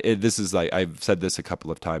this is like, I've said this a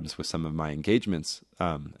couple of times with some of my engagements,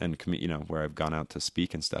 and you know, where I've gone out to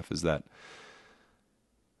speak and stuff, is that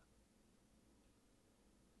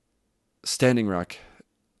Standing Rock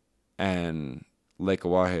and Lake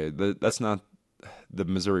Oahe, that's not the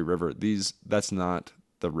Missouri River. That's not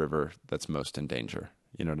the river that's most in danger.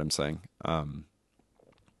 You know what I'm saying?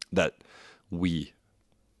 That we,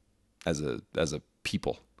 as a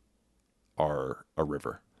people, are a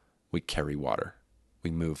river. We carry water.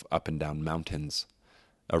 We move up and down mountains.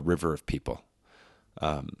 A river of people.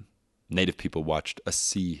 Native people watched a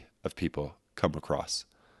sea of people come across.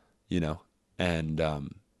 You know, and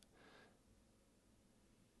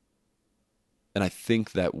I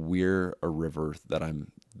think that we are the river that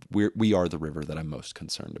I'm most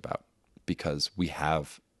concerned about, because we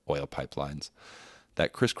have oil pipelines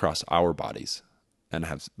that crisscross our bodies and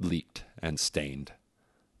have leaked and stained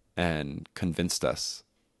and convinced us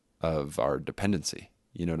of our dependency.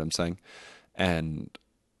 You know what I'm saying? And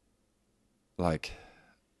like,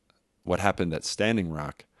 what happened at Standing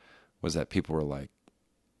Rock was that people were like,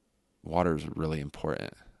 water is really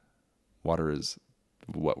important. Water is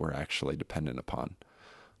what we're actually dependent upon.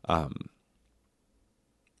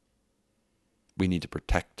 We need to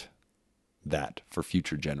protect that for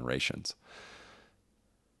future generations.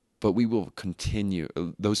 But we will continue,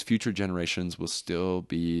 those future generations will still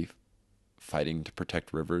be fighting to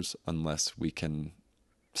protect rivers unless we can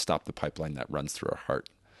stop the pipeline that runs through our heart,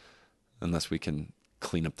 unless we can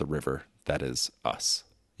clean up the river that is us,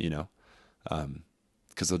 you know,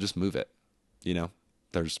 because they'll just move it. You know,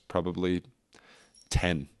 there's probably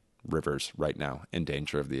 10 rivers right now in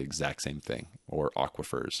danger of the exact same thing, or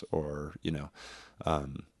aquifers, or, you know,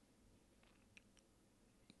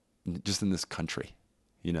 just in this country,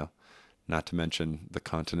 you know, not to mention the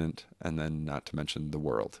continent, and then not to mention the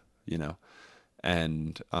world, you know,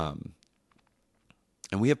 and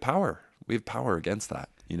we have power. We have power against that,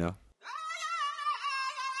 you know.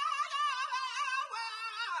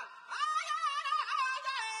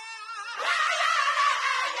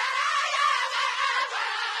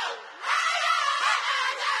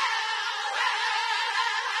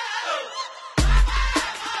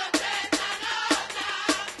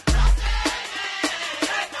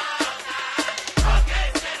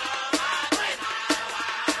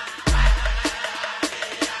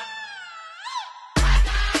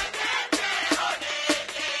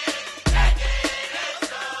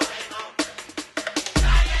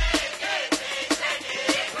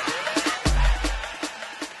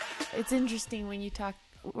 It's interesting when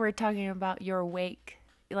we're talking about your wake,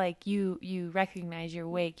 like you recognize your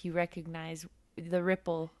wake, you recognize the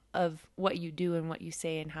ripple of what you do and what you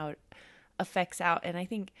say and how it affects out. And I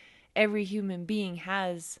think every human being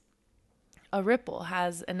has a ripple,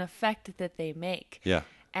 has an effect that they make. Yeah.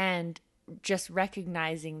 And just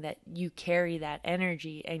recognizing that you carry that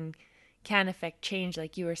energy and can affect change,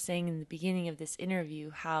 like you were saying in the beginning of this interview,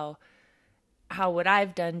 how what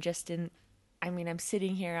I've done I'm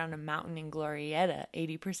sitting here on a mountain in Glorieta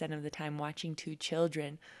 80% of the time watching 2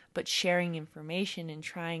 children, but sharing information and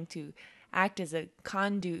trying to act as a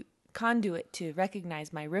conduit to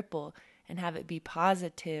recognize my ripple and have it be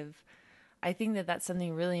positive. I think that that's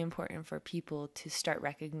something really important for people to start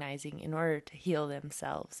recognizing in order to heal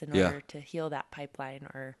themselves, in order to heal that pipeline,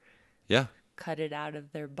 or cut it out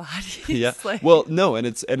of their bodies. Yeah. Like, well, no, and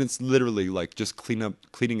it's literally like just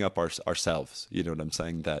cleaning up ourselves. You know what I'm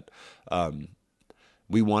saying? That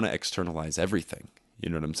we want to externalize everything. You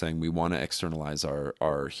know what I'm saying? We want to externalize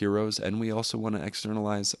our heroes, and we also want to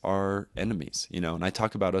externalize our enemies. You know, and I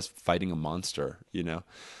talk about us fighting a monster. You know,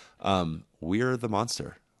 we're the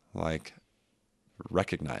monster. Like,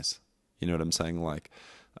 recognize. You know what I'm saying? Like,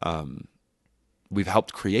 we've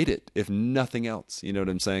helped create it, if nothing else. You know what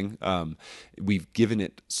I'm saying? We've given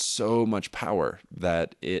it so much power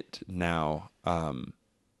that it now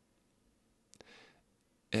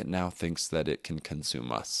thinks that it can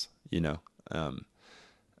consume us. You know,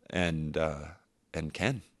 and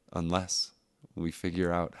can, unless we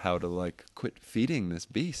figure out how to like quit feeding this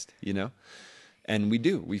beast. You know. And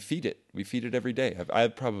we feed it every day.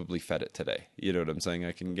 I've probably fed it today. You know what I'm saying?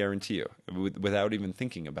 I can guarantee you, without even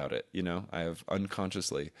thinking about it. You know, I have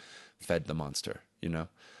unconsciously fed the monster, you know?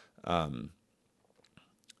 And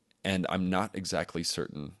I'm not exactly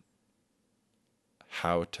certain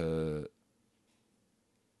how to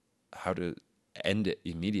end it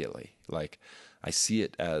immediately. Like I see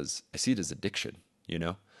it as addiction, you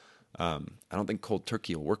know? I don't think cold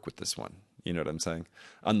turkey will work with this one. You know what I'm saying?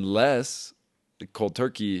 Unless the cold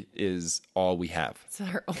turkey is all we have. It's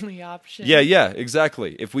our only option. Yeah,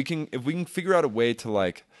 exactly. If we can figure out a way to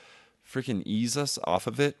like freaking ease us off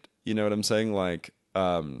of it, you know what I'm saying? Like,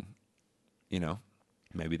 you know,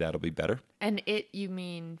 maybe that'll be better. And you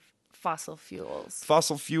mean fossil fuels?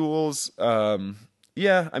 Fossil fuels.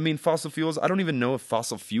 Yeah, I mean fossil fuels. I don't even know if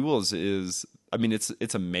fossil fuels is. I mean,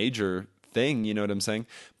 it's a major thing. You know what I'm saying?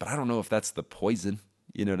 But I don't know if that's the poison.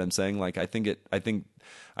 You know what I'm saying? Like, I think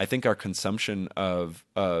our consumption of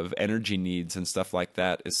energy needs and stuff like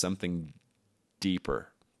that is something deeper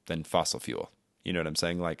than fossil fuel. You know what I'm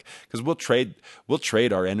saying? Like, because we'll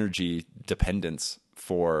trade our energy dependence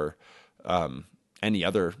for any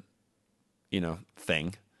other, you know,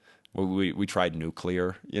 thing. We tried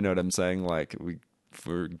nuclear. You know what I'm saying? Like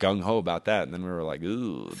we're gung ho about that, and then we were like,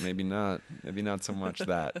 ooh, maybe not so much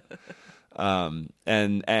that.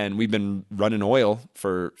 And we've been running oil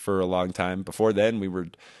for a long time. Before then, we were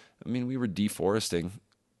deforesting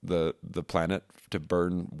the planet to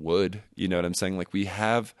burn wood. You know what I'm saying? Like we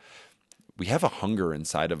have a hunger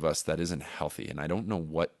inside of us that isn't healthy, and I don't know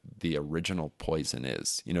what the original poison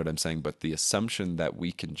is. You know what I'm saying? But the assumption that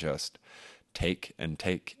we can just take and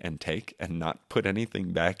take and take and not put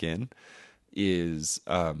anything back in is,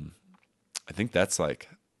 I think that's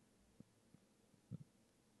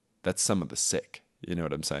some of the sick. You know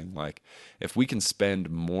what I'm saying? Like, if we can spend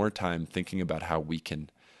more time thinking about how we can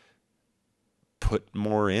put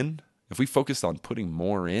more in, if we focused on putting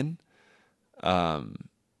more in, rather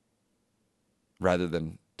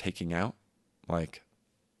than taking out, like,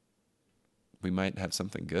 we might have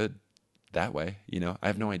something good that way. You know, I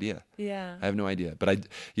have no idea. Yeah. I have no idea. But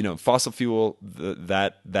fossil fuel,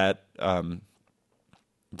 that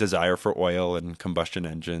desire for oil and combustion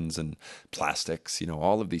engines and plastics, you know,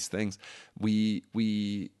 all of these things, we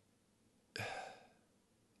need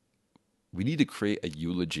to create a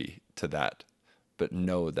eulogy to that, but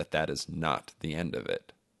know that that is not the end of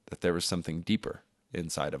it, that there is something deeper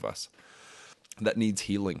inside of us that needs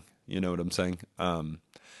healing. You know what I'm saying?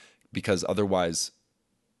 Because otherwise,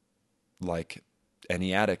 like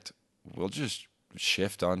any addict, we'll just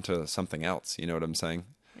shift onto something else. You know what I'm saying?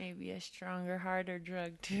 Maybe a stronger, harder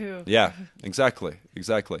drug too. Yeah, exactly.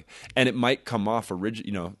 And it might come off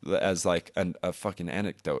as like a fucking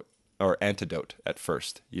anecdote or antidote at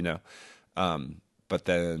first, you know, but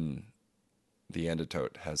then the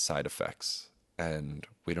antidote has side effects, and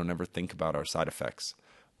we don't ever think about our side effects.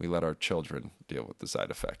 We let our children deal with the side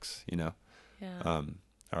effects, you know. Yeah.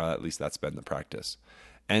 Or at least that's been the practice.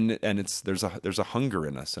 And there's a hunger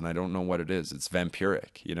in us, and I don't know what it is. It's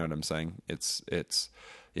vampiric, you know what I'm saying?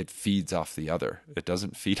 It feeds off the other. It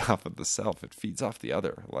doesn't feed off of the self. It feeds off the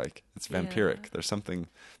other. Like, it's vampiric. Yeah. There's something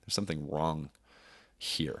wrong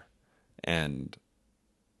here. And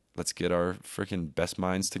let's get our freaking best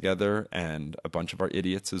minds together, and a bunch of our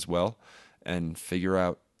idiots as well, and figure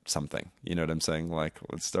out something. You know what I'm saying? Like,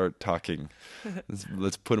 let's start talking.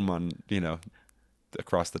 let's put them on, you know,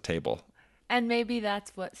 across the table. And maybe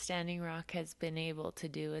that's what Standing Rock has been able to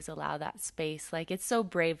do, is allow that space. Like, it's so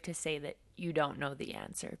brave to say that you don't know the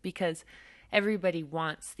answer, because everybody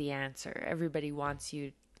wants the answer. Everybody wants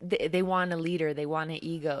you. They want a leader. They want an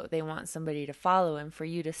ego. They want somebody to follow. And for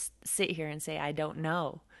you to sit here and say, I don't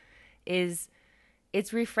know, it's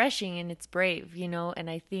refreshing and it's brave, you know? And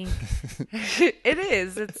I think it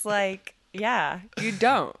is. It's like, yeah, you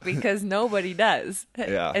don't, because nobody does.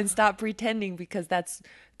 Yeah. And stop pretending, because that's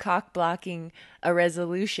cock blocking a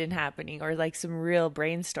resolution happening, or like some real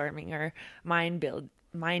brainstorming or mind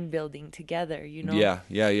building together, you know?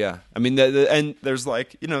 Yeah. I mean, and there's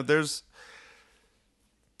like, you know, there's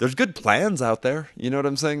good plans out there. You know what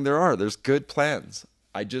I'm saying? There's good plans.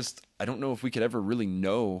 I don't know if we could ever really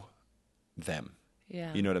know them.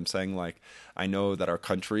 Yeah. You know what I'm saying? Like, I know that our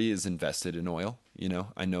country is invested in oil. You know,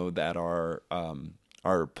 I know that our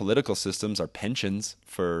political systems, our pensions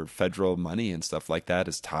for federal money and stuff like that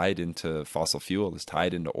is tied into fossil fuel, is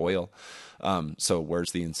tied into oil. So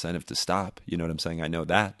where's the incentive to stop? You know what I'm saying? I know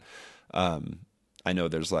that. I know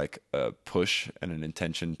there's like a push and an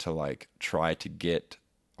intention to like try to get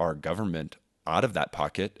our government out of that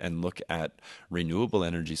pocket and look at renewable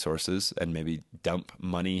energy sources, and maybe dump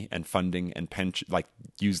money and funding and pension, like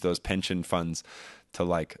use those pension funds to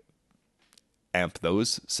like amp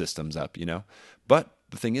those systems up, you know? But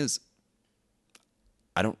the thing is,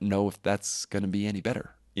 I don't know if that's going to be any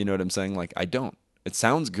better. You know what I'm saying? Like, I don't. It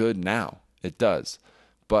sounds good now. It does.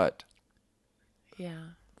 But yeah,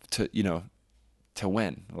 to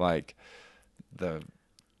when? Like,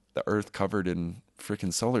 the earth covered in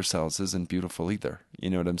freaking solar cells isn't beautiful either. You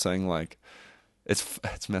know what I'm saying? Like,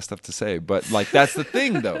 it's messed up to say, but like that's the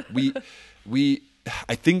thing though.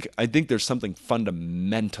 I think there's something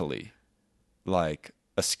fundamentally like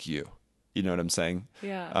askew. You know what I'm saying?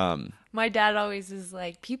 Yeah. My dad always is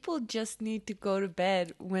like, people just need to go to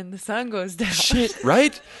bed when the sun goes down. Shit,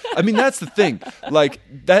 right? I mean, that's the thing. Like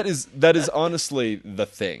that is honestly the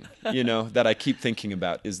thing, you know, that I keep thinking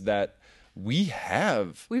about is that we've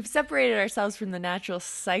separated ourselves from the natural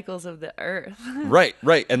cycles of the earth.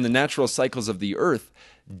 right. And the natural cycles of the earth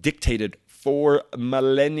dictated for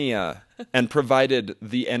millennia and provided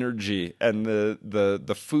the energy and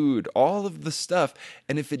the food, all of the stuff.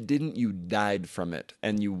 And if it didn't, you died from it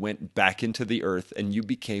and you went back into the earth and you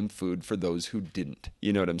became food for those who didn't.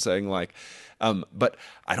 You know what I'm saying? Like, but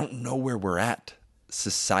I don't know where we're at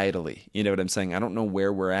societally. You know what I'm saying? I don't know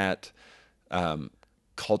where we're at,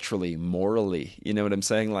 culturally, morally. You know what I'm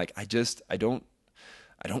saying? Like, I don't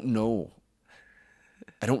know.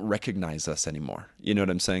 I don't recognize us anymore. You know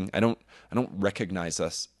what I'm saying? I don't recognize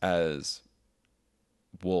us as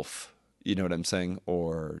wolf, you know what I'm saying?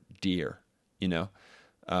 Or deer, you know?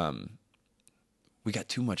 We got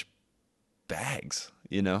too much bags,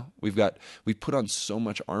 you know? We put on so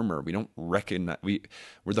much armor. We don't recognize, we're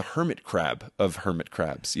the hermit crab of hermit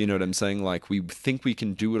crabs. You know what I'm saying? Like we think we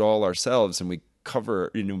can do it all ourselves and we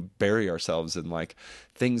bury ourselves in like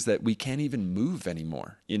things that we can't even move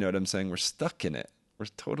anymore. You know what I'm saying? We're stuck in it. We're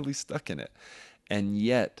totally stuck in it. And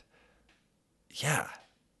yet, yeah,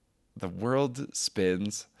 the world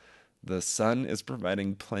spins. The sun is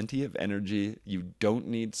providing plenty of energy. You don't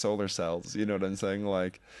need solar cells. You know what I'm saying?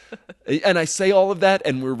 Like, and I say all of that,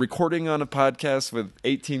 and we're recording on a podcast with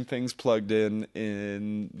 18 things plugged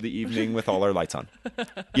in the evening with all our lights on.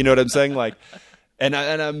 You know what I'm saying? Like, and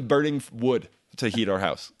I'm burning wood to heat our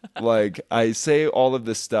house. Like, I say all of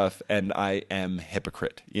this stuff, and I am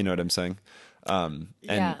hypocrite. You know what I'm saying?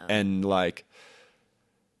 And like,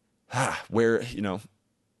 where, you know.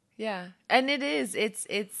 Yeah. And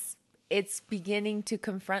it's beginning to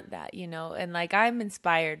confront that, you know, and like I'm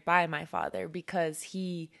inspired by my father because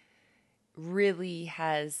he really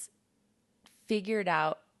has figured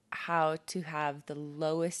out how to have the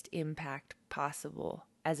lowest impact possible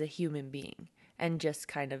as a human being and just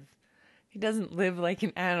kind of, he doesn't live like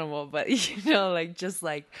an animal, but you know, like just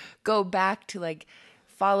like go back to like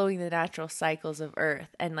following the natural cycles of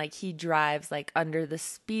earth. And like he drives like under the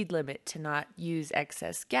speed limit to not use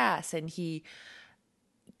excess gas, and he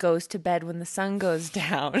goes to bed when the sun goes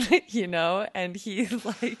down, you know, and he's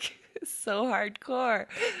like so hardcore,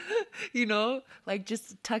 you know, like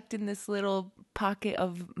just tucked in this little pocket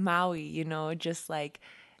of Maui, you know, just like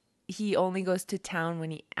he only goes to town when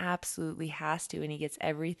he absolutely has to, and he gets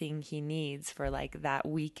everything he needs for like that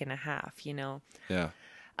week and a half, you know. Yeah.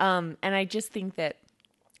 And I just think that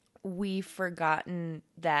we've forgotten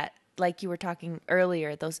that, like you were talking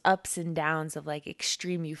earlier, those ups and downs of like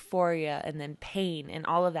extreme euphoria and then pain and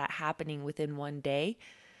all of that happening within one day.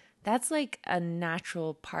 That's like a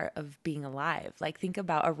natural part of being alive. Like think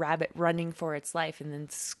about a rabbit running for its life and then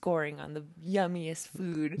scoring on the yummiest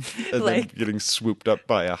food. And like then getting swooped up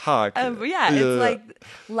by a hawk. Yeah, it's like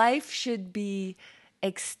life should be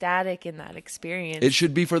ecstatic in that experience. It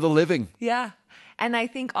should be for the living. Yeah. And I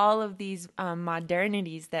think all of these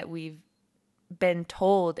modernities that we've been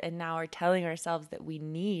told and now are telling ourselves that we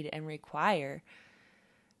need and require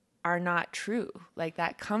are not true. Like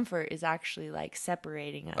that comfort is actually like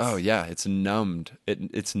separating us. Oh yeah, it's numbed.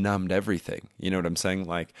 It's numbed everything. You know what I'm saying?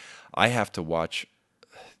 Like I have to watch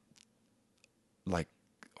like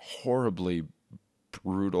horribly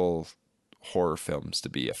brutal horror films to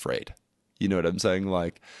be afraid. You know what I'm saying?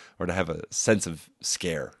 Like, or to have a sense of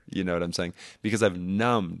scare. You know what I'm saying? Because I've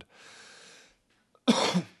numbed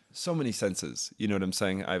so many senses. You know what I'm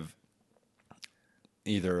saying? I've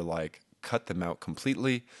either like cut them out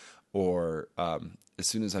completely, or as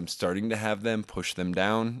soon as I'm starting to have them, push them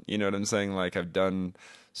down. You know what I'm saying? Like I've done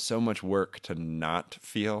so much work to not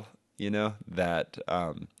feel. You know that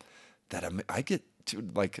I get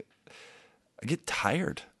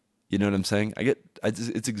tired. You know what I'm saying?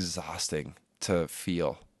 It's exhausting to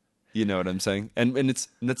feel. You know what I'm saying? And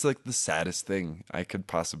that's like the saddest thing I could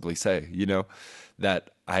possibly say, you know,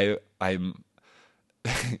 that I'm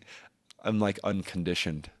I'm like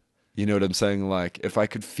unconditioned. You know what I'm saying? Like if I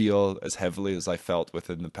could feel as heavily as I felt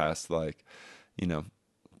within the past, like, you know,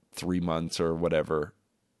 3 months or whatever,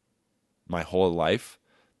 my whole life,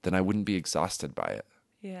 then I wouldn't be exhausted by it.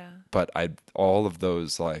 Yeah. But all of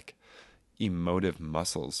those like emotive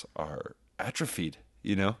muscles are atrophied,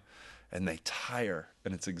 you know, and they tire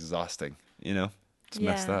and it's exhausting, you know. It's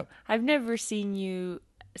messed up. I've never seen you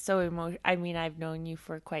I mean, I've known you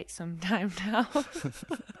for quite some time now.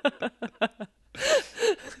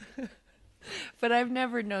 But I've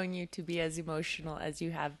never known you to be as emotional as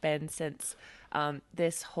you have been since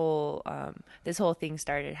this whole thing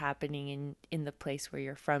started happening in the place where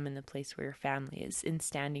you're from, in the place where your family is, in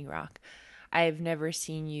Standing Rock. I've never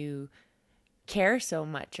seen you care so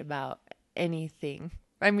much about anything.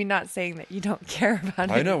 I mean, not saying that you don't care about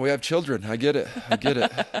it. I know, we have children. I get it.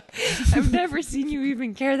 I've never seen you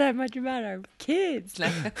even care that much about our kids.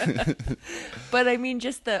 But I mean,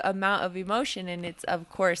 just the amount of emotion, and it's, of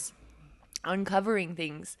course, uncovering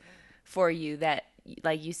things for you that,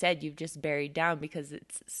 like you said, you've just buried down, because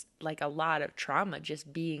it's like a lot of trauma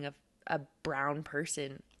just being a brown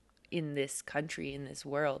person in this country, in this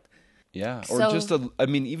world. Yeah. Or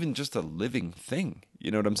even just a living thing.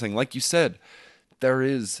 You know what I'm saying? Like you said,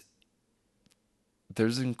 there's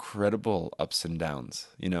incredible ups and downs.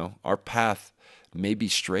 You know, our path may be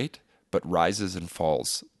straight, but rises and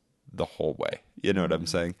falls the whole way. You know what I'm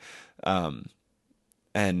saying?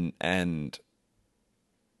 And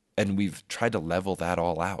we've tried to level that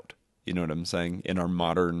all out. You know what I'm saying? In our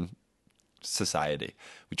modern society,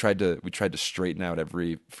 we tried to straighten out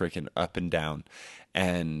every freaking up and down.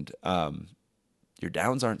 And your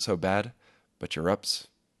downs aren't so bad, but your ups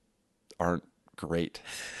aren't great.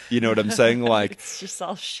 You know what I'm saying? Like, it's just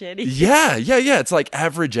all shitty. Yeah. It's like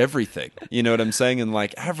average everything. You know what I'm saying? And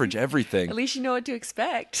like average everything. At least you know what to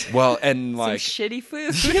expect. Well, and like some shitty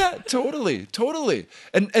food. Yeah, totally.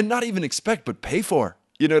 And not even expect, but pay for.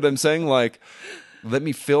 You know what I'm saying? Like, let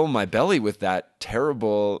me fill my belly with that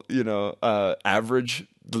terrible, average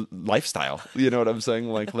lifestyle. You know what I'm saying?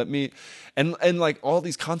 Like, let me, and like all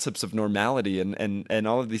these concepts of normality and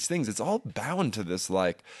all of these things, it's all bound to this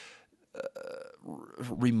like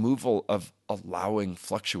removal of allowing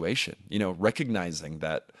fluctuation, recognizing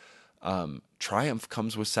that triumph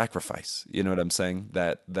comes with sacrifice. You know what I'm saying?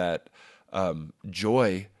 That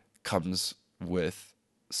joy comes with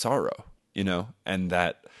sorrow, and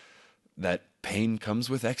that pain comes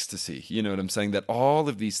with ecstasy. You know what I'm saying? That all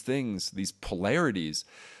of these things, these polarities,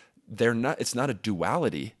 it's not a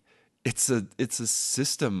duality. It's a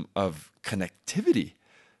system of connectivity,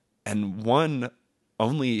 and one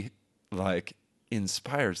only like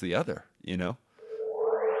inspires the other,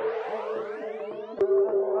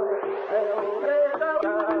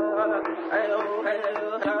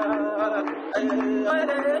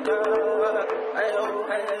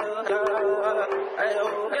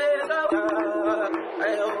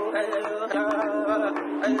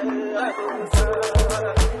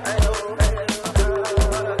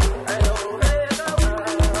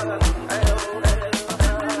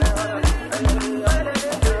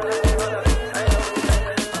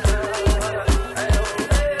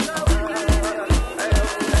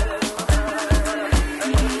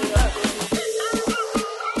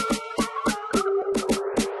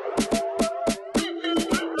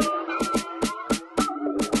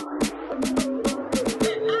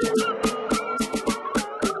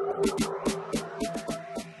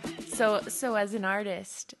 So as an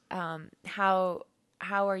artist, how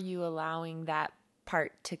are you allowing that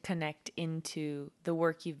part to connect into the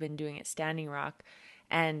work you've been doing at Standing Rock?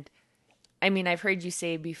 And I mean, I've heard you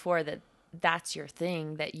say before that that's your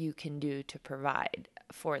thing that you can do to provide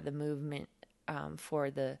for the movement, for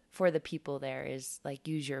the people there, is like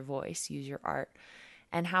use your voice, use your art.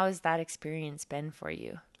 And how has that experience been for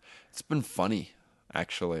you? It's been funny,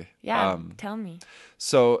 actually. Yeah, tell me.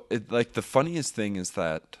 So the funniest thing is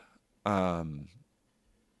that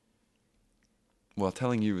well,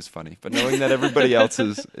 telling you is funny, but knowing that everybody else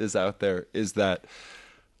is out there, is that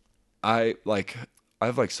I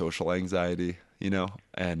have like social anxiety,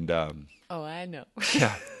 and oh, I know.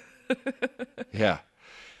 Yeah.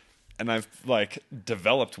 And I've like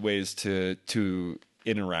developed ways to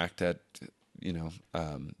interact at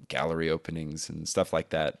gallery openings and stuff like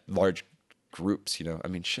that, large groups, I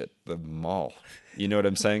mean, shit, the mall, you know what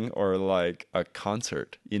I'm saying? Or like a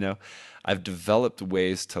concert, I've developed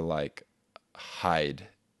ways to like hide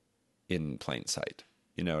in plain sight,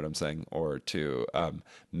 you know what I'm saying? Or to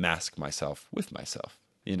mask myself with myself,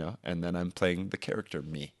 and then I'm playing the character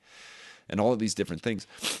me and all of these different things.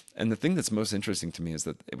 And the thing that's most interesting to me is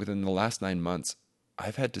that within the last 9 months,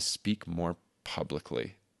 I've had to speak more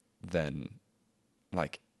publicly than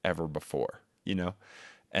like ever before,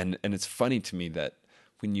 And it's funny to me that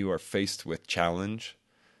when you are faced with challenge,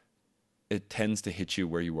 it tends to hit you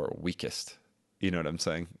where you are weakest. You know what I'm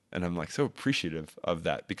saying? And I'm like so appreciative of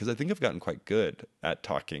that, because I think I've gotten quite good at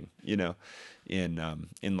talking, in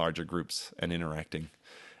larger groups and interacting.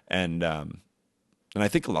 And I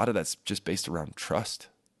think a lot of that's just based around trust,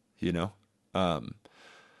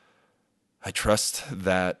 I trust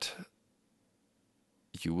that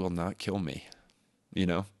you will not kill me, you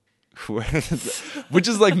know? Which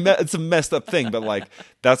is like, it's a messed up thing, but like,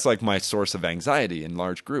 that's like my source of anxiety in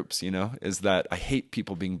large groups, you know, is that I hate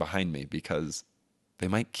people being behind me because they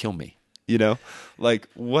might kill me, you know? Like,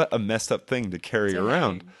 what a messed up thing to carry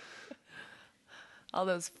around. All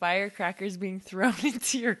those firecrackers being thrown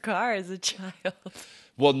into your car as a child.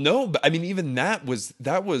 Well, no, but I mean, even that was,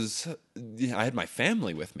 I had my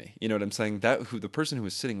family with me. You know what I'm saying? The person who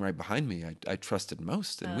was sitting right behind me, I trusted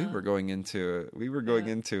most, and we were going into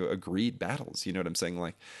agreed battles. You know what I'm saying?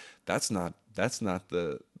 Like, that's not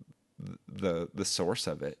the source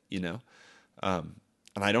of it. You know, and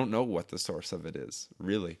I don't know what the source of it is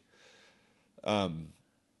really.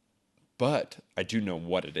 But I do know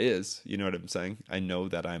what it is. You know what I'm saying? I know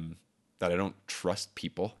that I don't trust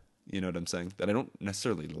people. You know what I'm saying? That I don't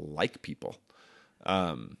necessarily like people.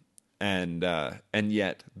 And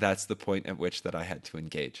yet that's the point at which that I had to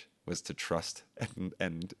engage, was to trust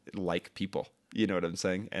and like people. You know what I'm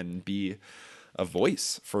saying? And be a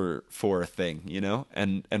voice for a thing, you know?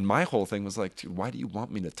 And my whole thing was like, dude, why do you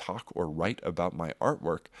want me to talk or write about my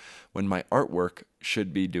artwork when my artwork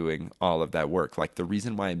should be doing all of that work? Like, the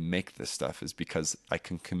reason why I make this stuff is because I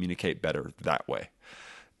can communicate better that way.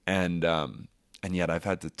 And yet I've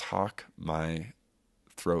had to talk my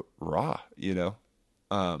throat raw, you know?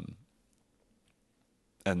 And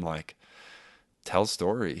like tell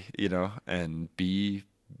story, you know, and be.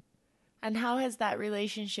 And how has that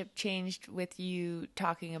relationship changed with you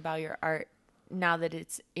talking about your art now that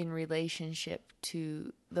it's in relationship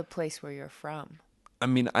to the place where you're from? I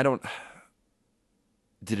mean,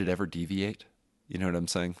 did it ever deviate? You know what I'm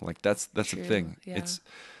saying? Like, that's the thing. Yeah. It's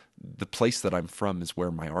the place that I'm from is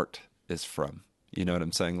where my art is from. You know what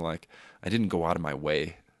I'm saying? Like, I didn't go out of my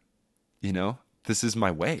way, you know? This is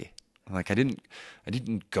my way. Like, I didn't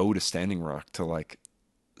go to Standing Rock to like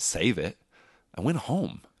save it. I went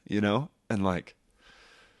home, you know? And like,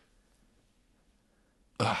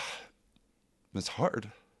 it's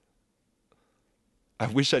hard. I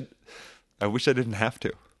wish I didn't have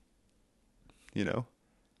to, you know?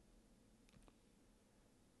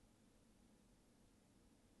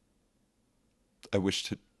 I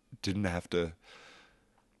wish didn't have to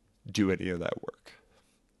do any of that work.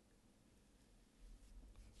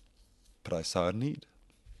 But I saw a need,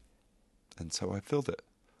 and so I filled it.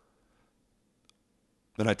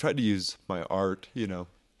 And I tried to use my art, you know.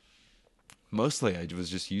 Mostly I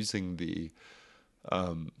was just using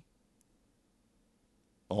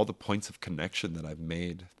all the points of connection that I've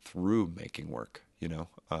made through making work, you know,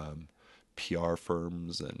 PR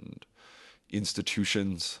firms and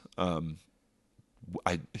institutions. You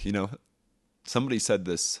know, somebody said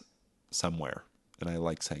this somewhere, and I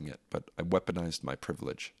like saying it, but I weaponized my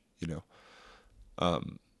privilege, you know.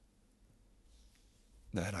 And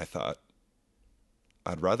I thought,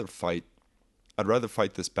 I'd rather fight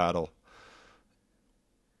this battle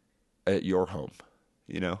at your home,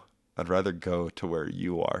 you know. I'd rather go to where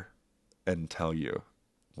you are and tell you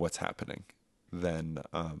what's happening than,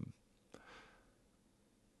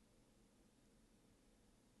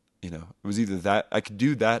 you know, it was either that I could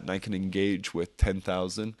do that and I can engage with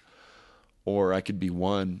 10,000, or I could be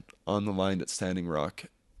one on the line at Standing Rock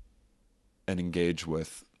and engage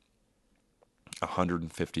with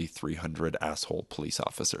 150, 300 asshole police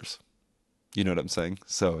officers. You know what I'm saying?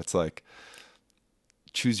 So it's like,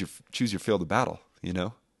 choose your field of battle, you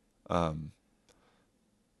know?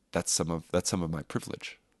 That's some of my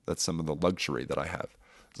privilege. That's some of the luxury that I have.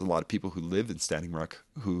 There's a lot of people who live in Standing Rock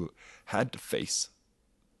who had to face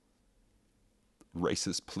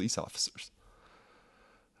racist police officers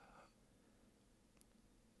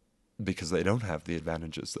because they don't have the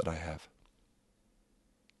advantages that I have.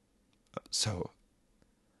 So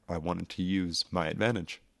I wanted to use my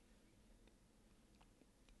advantage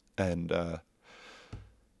and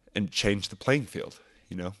change the playing field,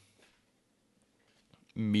 you know.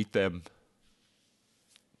 Meet them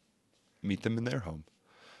in their home.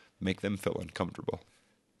 Make them feel uncomfortable.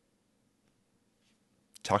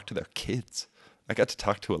 Talk to their kids. I got to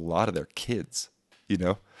talk to a lot of their kids, you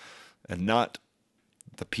know, and not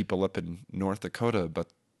the people up in North Dakota, but,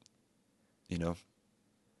 you know,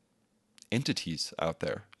 entities out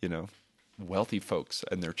there, you know, wealthy folks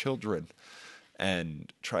and their children,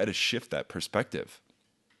 and try to shift that perspective.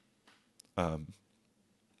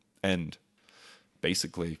 And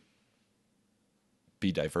basically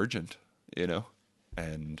be divergent, you know,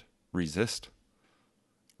 and resist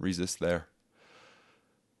there.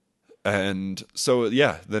 And so,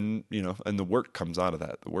 yeah, then, you know, and the work comes out of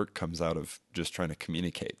that. The work comes out of just trying to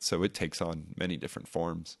communicate. So it takes on many different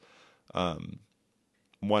forms.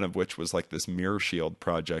 one of which was like this mirror shield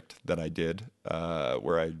project that I did,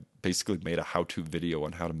 where I basically made a how-to video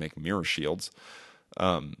on how to make mirror shields.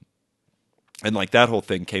 And like that whole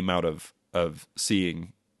thing came out of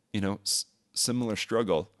seeing, similar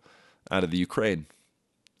struggle out of the Ukraine,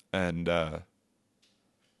 and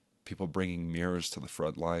people bringing mirrors to the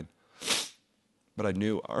front line. But I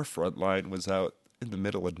knew our front line was out in the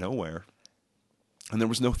middle of nowhere, and there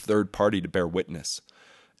was no third party to bear witness.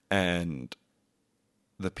 And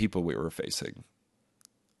the people we were facing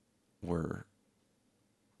were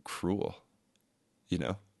cruel,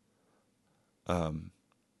 and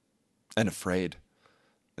afraid,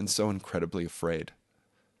 and so incredibly afraid.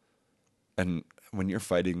 And when you're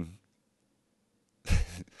fighting,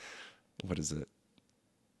 what is it?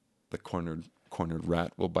 The cornered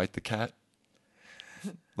rat will bite the cat.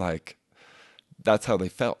 Like, that's how they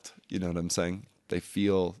felt. You know what I'm saying? They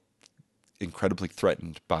feel incredibly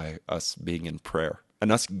threatened by us being in prayer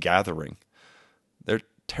and us gathering. They're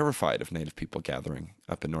terrified of Native people gathering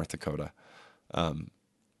up in North Dakota. And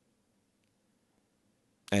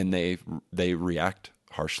they react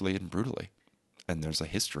harshly and brutally. And there's a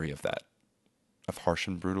history of that, of harsh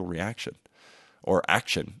and brutal reaction or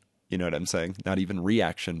action. You know what I'm saying? Not even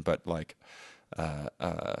reaction, but like,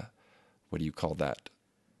 what do you call that?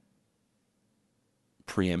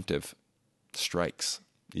 Preemptive strikes,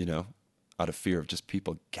 out of fear of just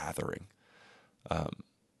people gathering.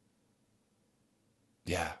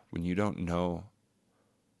 Yeah, when you don't know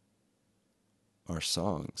our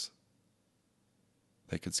songs,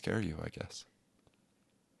 they could scare you, I guess.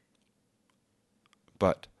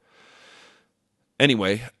 But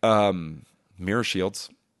anyway, mirror shields.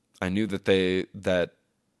 I knew that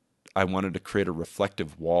I wanted to create a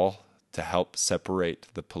reflective wall to help separate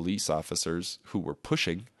the police officers who were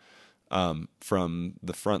pushing from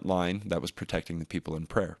the front line that was protecting the people in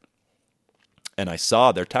prayer. And I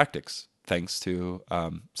saw their tactics thanks to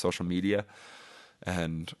social media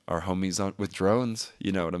and our homies with drones,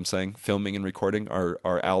 you know what I'm saying? Filming and recording,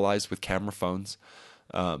 our allies with camera phones,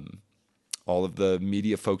 all of the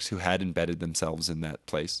media folks who had embedded themselves in that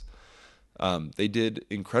place. They did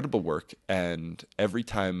incredible work, and every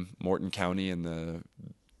time Morton County and the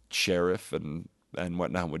sheriff and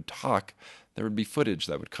whatnot would talk, there would be footage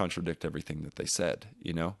that would contradict everything that they said,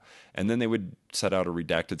 and then they would set out a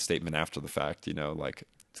redacted statement after the fact, like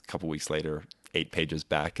a couple weeks later, 8 pages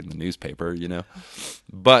back in the newspaper,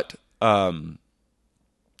 but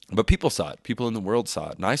people saw it, people in the world saw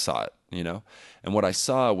it, and I saw it, and what I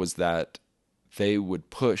saw was that they would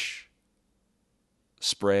push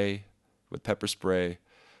spray with pepper spray,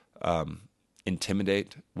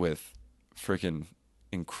 intimidate with freaking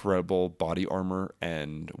incredible body armor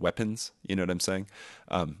and weapons, you know what I'm saying?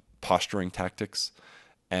 Posturing tactics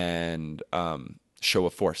and show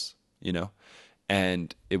of force,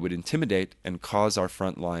 and it would intimidate and cause our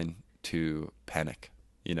front line to panic,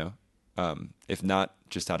 if not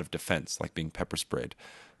just out of defense, like being pepper sprayed.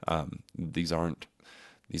 These aren't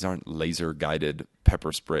laser guided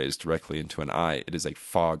pepper sprays directly into an eye. It is a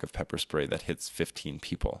fog of pepper spray that hits 15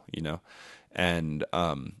 people, and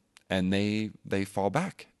they fall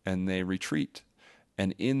back and they retreat.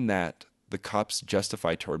 And in that, the cops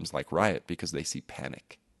justify terms like riot because they see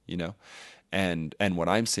panic, and what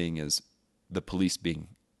I'm seeing is the police being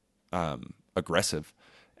aggressive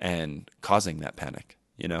and causing that panic,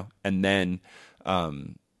 and then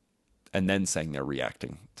saying they're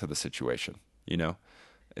reacting to the situation,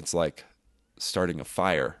 It's like starting a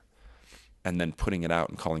fire and then putting it out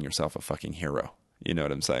and calling yourself a fucking hero. You know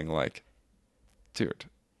what I'm saying? Like, dude,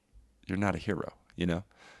 you're not a hero, You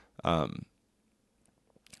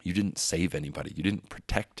didn't save anybody. You didn't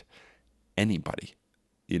protect anybody,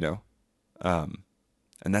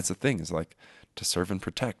 And that's the thing, is like, to serve and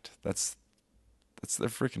protect. That's their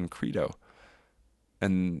freaking credo.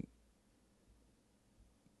 And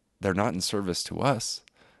they're not in service to us,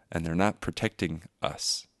 and they're not protecting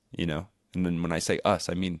us, And then when I say us,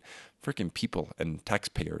 I mean freaking people and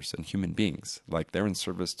taxpayers and human beings. Like, they're in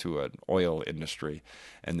service to an oil industry,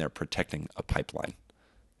 and they're protecting a pipeline,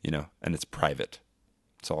 and it's private.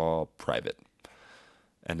 It's all private,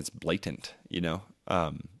 and it's blatant,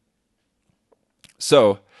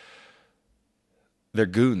 So they're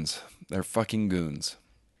goons. They're fucking goons.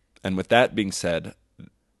 And with that being said,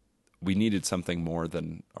 we needed something more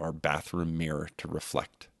than our bathroom mirror to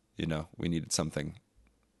reflect. We needed something.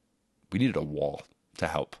 We needed a wall to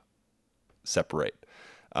help separate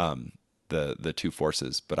the two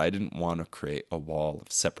forces. But I didn't want to create a wall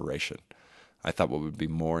of separation. I thought what would be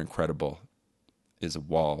more incredible is a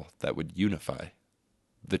wall that would unify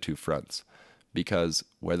the two fronts. Because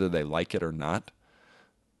whether they like it or not,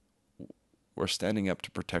 we're standing up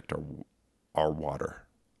to protect our water,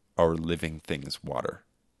 our living things' water,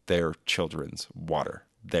 their children's water,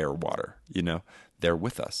 their water. They're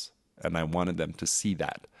with us, and I wanted them to see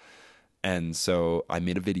that. And so I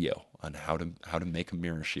made a video on how to make a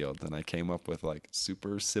mirror shield, and I came up with like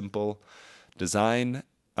super simple design.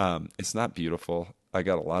 It's not beautiful. I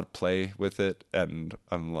got a lot of play with it, and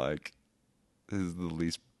I'm like, this is the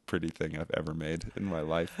least pretty thing I've ever made in my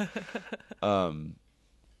life.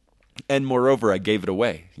 And moreover, I gave it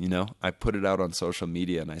away. I put it out on social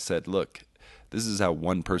media, and I said, look, this is how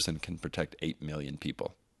one person can protect 8 million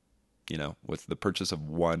people. With the purchase of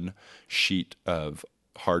one sheet of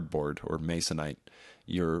hardboard or masonite,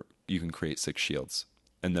 you can create 6 shields,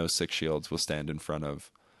 and those 6 shields will stand in front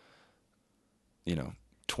of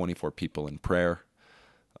 24 people in prayer,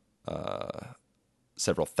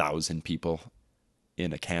 several thousand people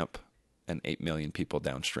in a camp, and 8 million people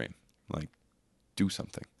downstream. Like, do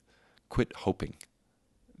something. Quit hoping.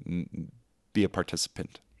 Be a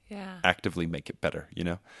participant. Yeah. Actively make it better.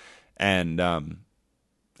 And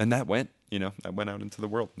that went. That went out into the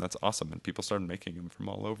world. And that's awesome. And people started making them from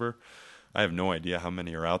all over. I have no idea how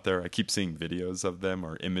many are out there. I keep seeing videos of them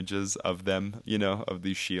or images of them, of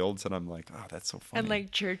these shields. And I'm like, oh, that's so funny. And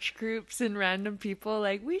like church groups and random people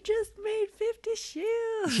like, we just made 50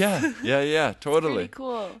 shields. Yeah. Totally. Pretty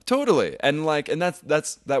cool. Totally. And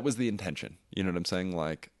that was the intention. You know what I'm saying?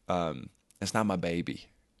 Like, it's not my baby.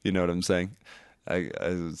 You know what I'm saying? I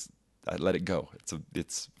let it go.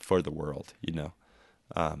 It's for the world,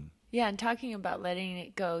 Yeah, and talking about letting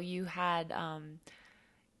it go, you had an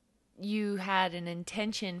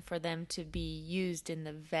intention for them to be used in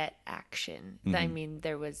the vet action. Mm-hmm. I mean,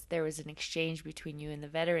 there was an exchange between you and the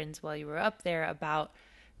veterans while you were up there about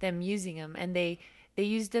them using them, and they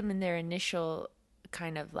used them in their initial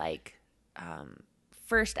kind of like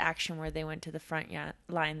first action where they went to the front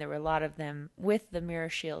line. There were a lot of them with the mirror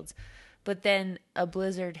shields, but then a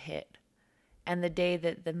blizzard hit, and the day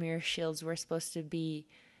that the mirror shields were supposed to be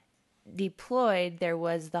deployed, there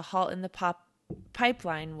was the halt in the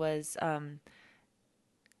pipeline was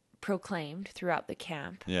proclaimed throughout the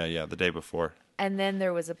camp. Yeah, the day before. And then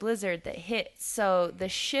there was a blizzard that hit. So the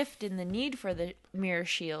shift in the need for the mirror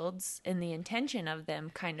shields and the intention of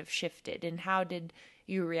them kind of shifted. And how did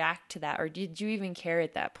you react to that? Or did you even care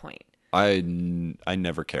at that point? I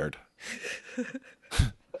never cared.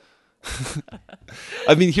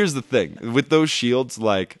 I mean, here's the thing. With those shields,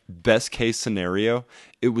 like, best case scenario,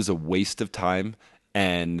 it was a waste of time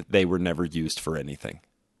and they were never used for anything.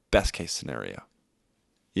 Best case scenario.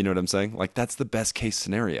 You know what I'm saying? Like, that's the best case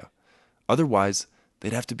scenario. Otherwise,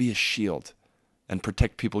 they'd have to be a shield and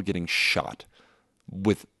protect people getting shot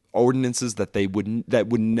with ordinances that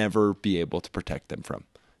would never be able to protect them from.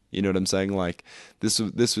 You know what I'm saying? Like, this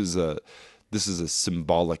is a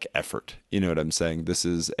symbolic effort. You know what I'm saying?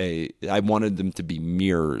 I wanted them to be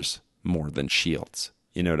mirrors more than shields.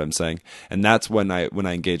 You know what I'm saying? And that's when I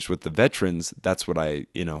engaged with the veterans, that's what I,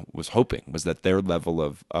 was hoping, was that their level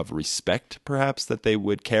of respect, perhaps, that they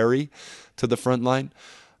would carry to the front line,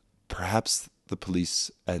 perhaps the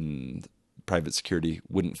police and private security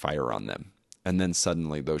wouldn't fire on them. And then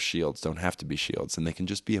suddenly those shields don't have to be shields, and they can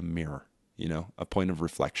just be a mirror, a point of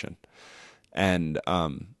reflection. And,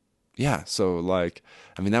 yeah, so like,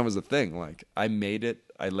 I mean, that was the thing. Like, I made it,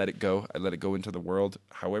 I let it go into the world,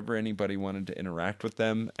 however anybody wanted to interact with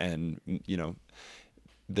them. And,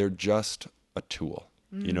 they're just a tool.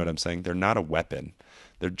 Mm-hmm. You know what I'm saying? They're not a weapon.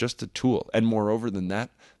 They're just a tool. And moreover than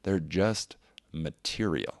that, they're just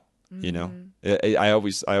material. Mm-hmm. I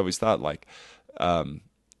always thought, like,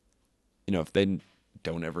 if they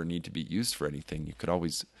don't ever need to be used for anything, you could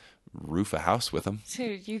always roof a house with them.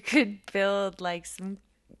 Dude, you could build like some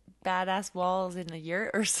badass walls in a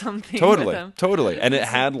yurt or something. Totally. And it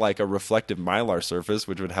had like a reflective Mylar surface,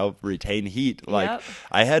 which would help retain heat. Like, yep.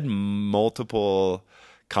 I had multiple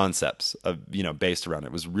concepts of, based around it.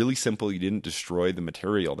 It was really simple. You didn't destroy the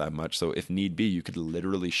material that much. So if need be, you could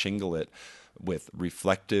literally shingle it with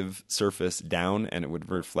reflective surface down, and it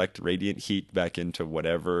would reflect radiant heat back into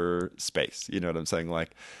whatever space. You know what I'm saying?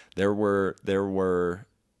 Like, there were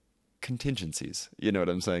contingencies, you know what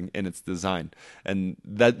I'm saying, in its design. And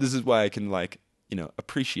this is why I can, like,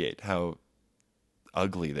 appreciate how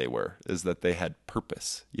ugly they were, is that they had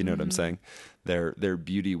purpose. You know mm-hmm. what I'm saying? Their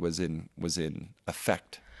beauty was in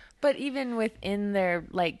effect. But even within their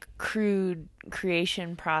like crude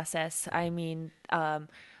creation process, I mean,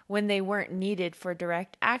 when they weren't needed for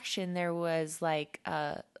direct action, there was like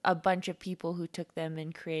a bunch of people who took them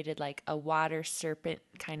and created like a water serpent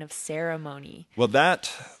kind of ceremony. Well,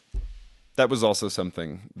 that was also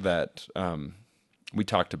something that we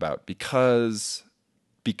talked about, because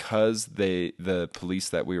because the police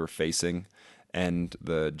that we were facing and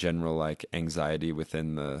the general like anxiety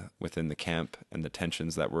within the camp and the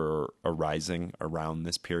tensions that were arising around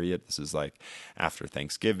this period. This is like after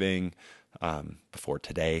Thanksgiving, before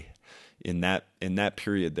today. In that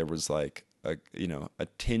period, there was like a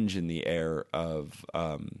tinge in the air of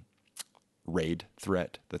raid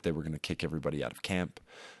threat, that they were going to kick everybody out of camp.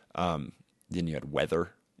 Then you had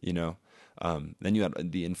weather, then you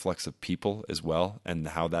had the influx of people as well, and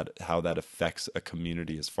how that affects a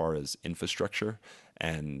community as far as infrastructure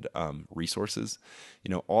and resources.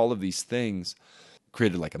 All of these things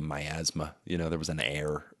created like a miasma. There was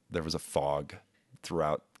there was a fog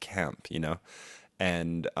throughout camp.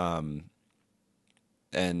 And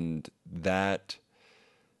that.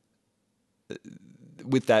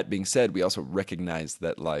 With that being said, we also recognize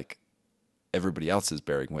that like everybody else is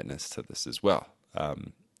bearing witness to this as well.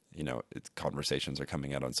 Conversations are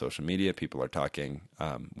coming out on social media. People are talking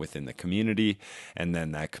within the community, and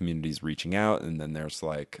then that community is reaching out, and then there's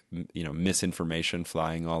like misinformation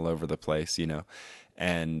flying all over the place.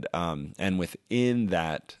 And within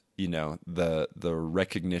that, the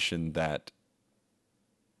recognition that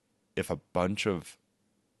if a bunch of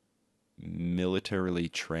militarily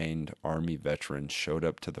trained Army veterans showed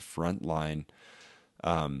up to the front line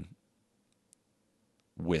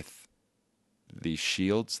with these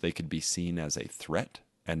shields, they could be seen as a threat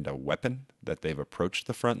and a weapon that they've approached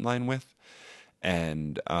the front line with.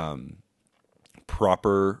 And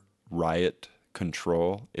proper riot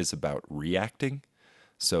control is about reacting.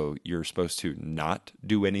 So you're supposed to not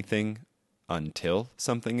do anything until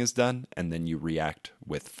something is done, and then you react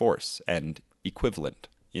with force and equivalent.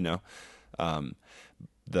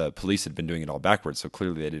 The police had been doing it all backwards, so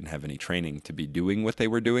clearly they didn't have any training to be doing what they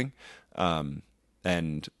were doing.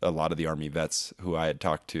 And a lot of the Army vets who I had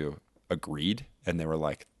talked to agreed, and they were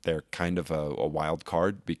like, they're kind of a wild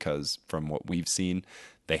card, because from what we've seen,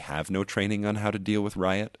 they have no training on how to deal with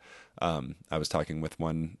riot. I was talking with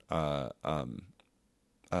one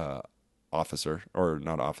officer, or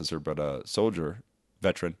not officer, but a soldier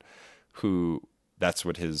veteran, who that's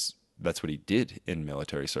what he did in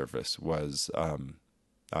military service, was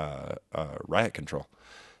riot control.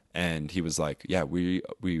 And he was like, yeah, we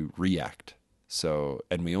react. So,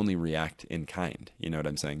 and we only react in kind, you know what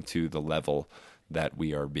I'm saying, to the level that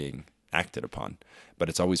we are being acted upon. But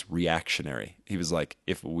it's always reactionary. He was like,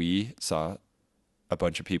 if we saw a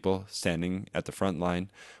bunch of people standing at the front line,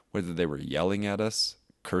 whether they were yelling at us,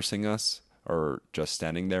 cursing us, or just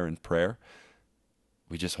standing there in prayer,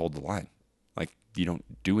 we just hold the line. Like, you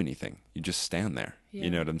don't do anything. You just stand there. Yeah.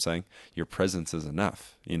 You know what I'm saying? Your presence is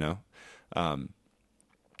enough, But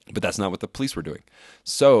that's not what the police were doing.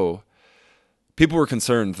 So people were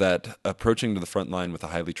concerned that approaching to the front line with a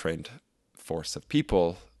highly trained force of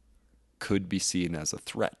people could be seen as a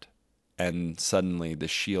threat. And suddenly the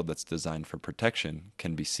shield that's designed for protection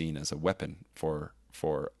can be seen as a weapon for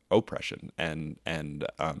oppression and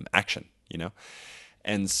action,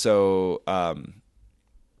 And so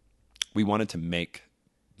we wanted to make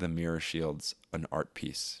the mirror shields an art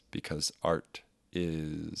piece, because art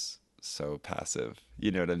is so passive.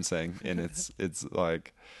 You know what I'm saying? And it's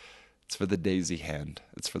like, it's for the daisy hand.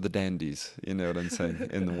 It's for the dandies. You know what I'm saying?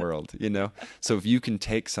 In the world, So if you can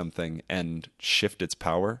take something and shift its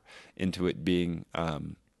power into it being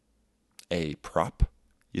a prop,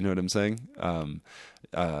 you know what I'm saying?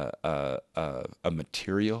 A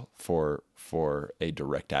material for a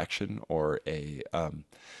direct action, or a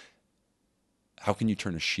how can you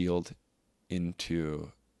turn a shield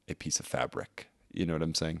into a piece of fabric? You know what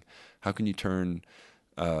I'm saying? How can you turn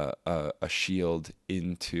a shield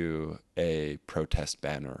into a protest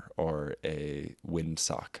banner or a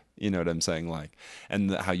windsock? You know what I'm saying? Like,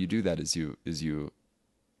 and how you do that is you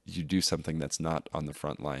do something that's not on the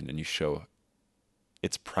front line, and you show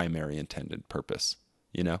its primary intended purpose.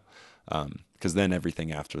 Because then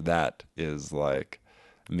everything after that is like,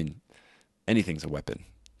 anything's a weapon.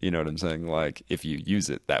 You know what I'm saying? Like, if you use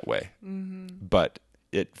it that way. Mm-hmm. But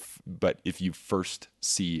if you first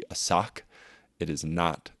see a sock, it is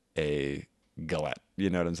not a galette. You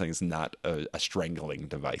know what I'm saying? It's not a strangling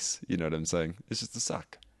device. You know what I'm saying? It's just a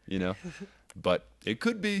sock, but it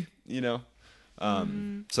could be,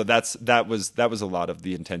 So that was a lot of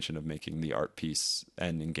the intention of making the art piece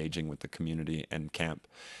and engaging with the community and camp.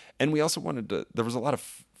 And we also wanted to, there was a lot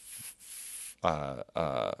of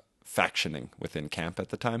factioning within camp at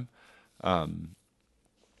the time.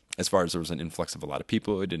 As far as there was an influx of a lot of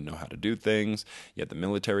people who didn't know how to do things. You had the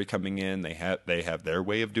military coming in. They have their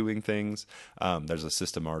way of doing things. There's a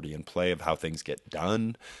system already in play of how things get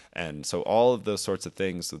done. And so all of those sorts of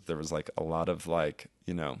things, there was like a lot of like,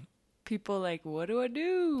 people like, what do I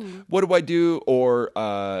do? What do I do? Or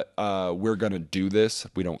we're gonna do this.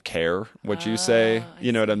 We don't care what you say.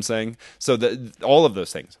 You know what I'm saying? So all of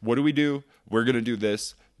those things. What do we do? We're gonna do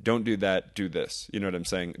this. Don't do that. Do this. You know what I'm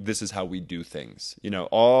saying? This is how we do things. You know,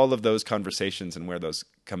 all of those conversations and where those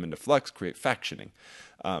come into flux create factioning.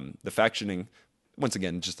 The factioning, once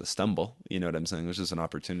again, just a stumble. You know what I'm saying? It was just an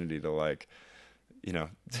opportunity to like, you know,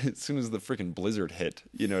 as soon as the freaking blizzard hit,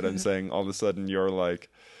 you know what I'm saying? All of a sudden you're like,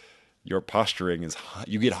 your posturing is,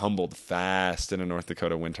 you get humbled fast in a North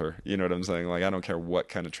Dakota winter. You know what I'm saying? Like, I don't care what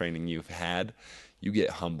kind of training you've had, you get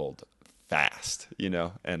humbled fast, you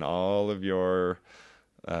know, and all of your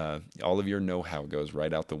know-how goes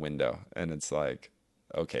right out the window. And it's like,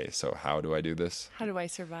 okay, so how do I do this? How do I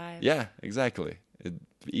survive? Yeah, exactly.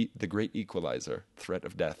 The great equalizer, threat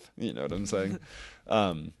of death. You know what I'm saying?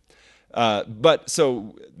 But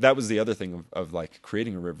so that was the other thing of like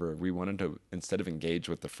creating a river. We wanted to, instead of engage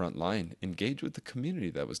with the front line, engage with the community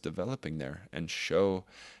that was developing there and show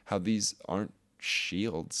how these aren't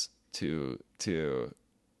shields to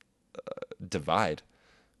divide,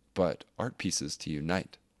 but art pieces to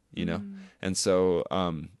unite, you know? And so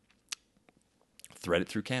thread it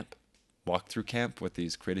through camp, walk through camp with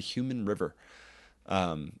these, create a human river,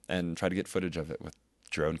 and try to get footage of it with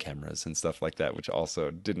drone cameras and stuff like that, which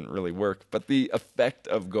also didn't really work. But the effect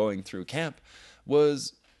of going through camp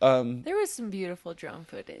was there was some beautiful drone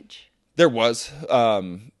footage. There was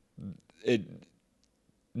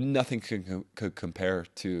nothing could compare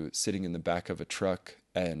to sitting in the back of a truck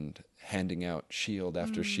and handing out shield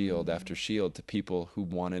after shield after shield to people who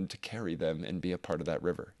wanted to carry them and be a part of that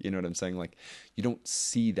river. You know what I'm saying? Like, you don't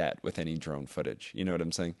see that with any drone footage. You know what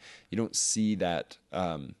I'm saying? You don't see that.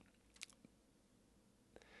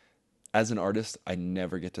 As an artist, I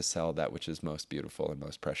never get to sell that which is most beautiful and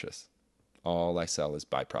most precious. All I sell is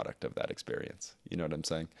byproduct of that experience. You know what I'm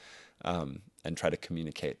saying? And try to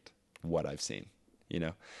communicate what I've seen, you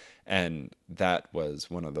know? And that was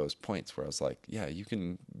one of those points where I was like, yeah, you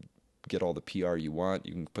can get all the PR you want.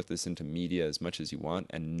 You can put this into media as much as you want,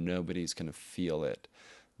 and nobody's going to feel it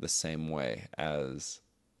the same way as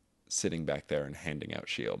sitting back there and handing out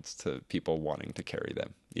shields to people wanting to carry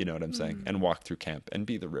them. You know what I'm saying? And walk through camp and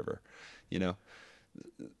be the river, you know?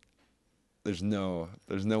 There's no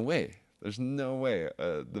way. There's no way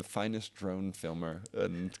the finest drone filmer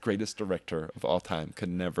and greatest director of all time could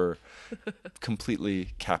never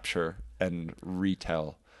completely capture and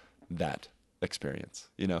retell that experience,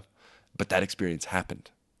 you know? But that experience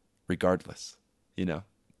happened regardless, you know?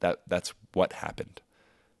 That's what happened.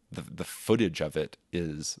 The footage of it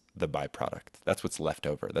is the byproduct. That's what's left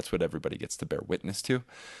over. That's what everybody gets to bear witness to.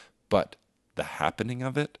 But the happening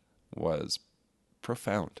of it was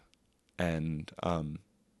profound and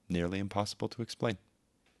nearly impossible to explain.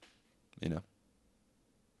 You know?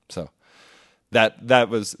 So that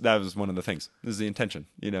was one of the things. This is the intention,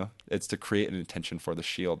 you know? It's to create an intention for the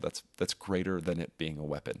shield that's greater than it being a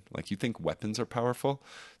weapon. Like, you think weapons are powerful?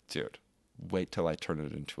 Dude, wait till I turn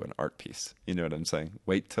it into an art piece. You know what I'm saying?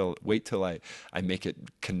 Wait till I make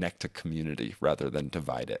it connect to community rather than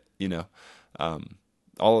divide it, you know?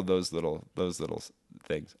 All of those little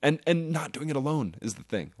things. And not doing it alone is the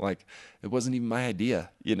thing. Like, it wasn't even my idea,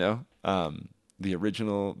 you know? The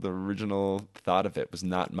original thought of it was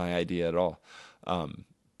not my idea at all.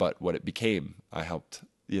 But what it became, I helped,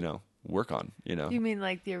 you know, work on, you know? You mean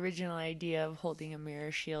like the original idea of holding a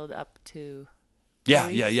mirror shield up to...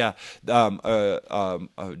 Yeah.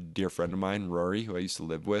 A dear friend of mine, Rory, who I used to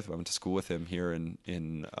live with, I went to school with him here in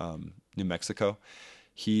New Mexico.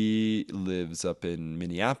 He lives up in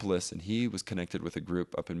Minneapolis, and he was connected with a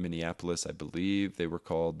group up in Minneapolis. I believe they were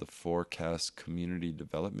called the Forecast Community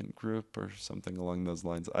Development Group or something along those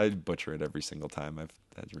lines. I butcher it every single time. I've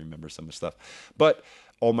had to remember so much stuff. But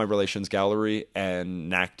All My Relations Gallery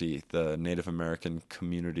and NACD, the Native American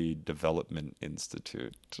Community Development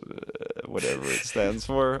Institute, whatever it stands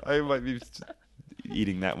for. I might be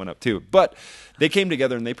eating that one up too. But they came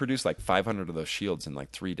together and they produced like 500 of those shields in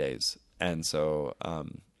like 3 days. And so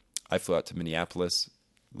I flew out to Minneapolis,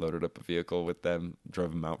 loaded up a vehicle with them,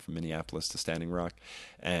 drove them out from Minneapolis to Standing Rock,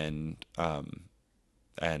 and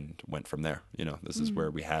went from there. You know, this is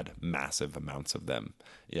where we had massive amounts of them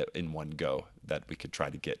in one go that we could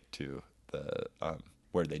try to get to the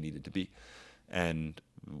where they needed to be.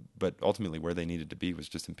 But ultimately where they needed to be was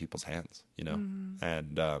just in people's hands, you know,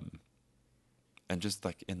 and just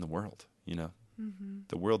like in the world, you know,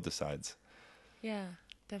 the world decides. Yeah,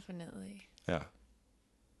 definitely. Yeah.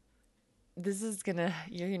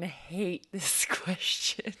 You're gonna hate this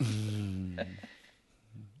question.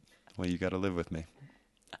 Well, you got to live with me.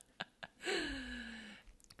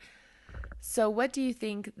 So what do you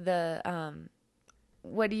think the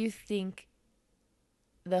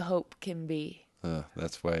hope can be?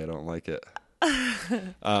 That's why I don't like it.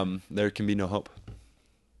 There can be no hope.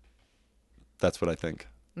 That's what I think.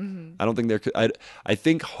 Mm-hmm. I don't think there could. I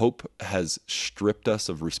think hope has stripped us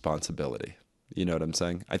of responsibility. You know what I'm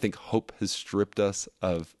saying? I think hope has stripped us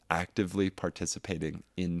of actively participating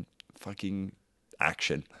in fucking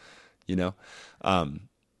action. You know,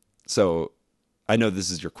 so I know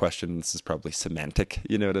this is your question. This is probably semantic.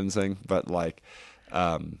 You know what I'm saying? But like,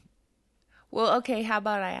 well, okay. How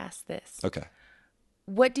about I ask this? Okay.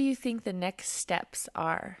 What do you think the next steps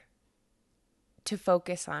are to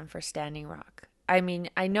focus on for Standing Rock? I mean,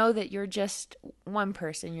 I know that you're just one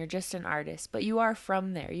person, you're just an artist, but you are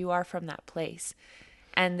from there. You are from that place.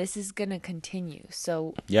 And this is going to continue.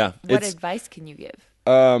 So yeah, what advice can you give?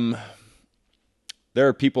 There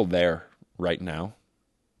are people there right now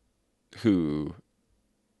who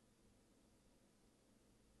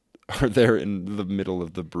are there in the middle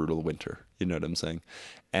of the brutal winter. You know what I'm saying?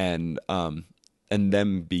 And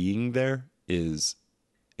them being there is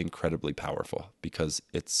incredibly powerful because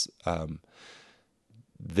it's, at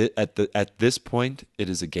this point, it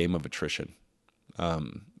is a game of attrition,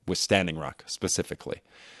 with Standing Rock specifically.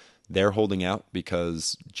 They're holding out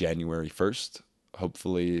because January 1st,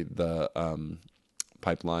 hopefully the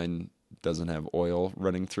pipeline doesn't have oil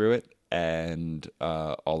running through it, and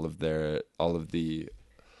all of the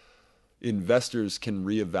investors can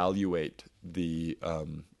reevaluate the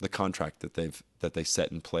contract that they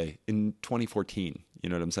set in play in 2014. You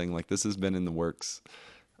know what I'm saying? Like, this has been in the works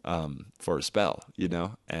for a spell, you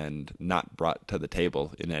know, and not brought to the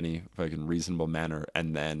table in any fucking reasonable manner,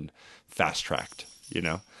 and then fast tracked, you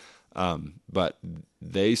know. But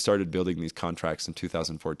they started building these contracts in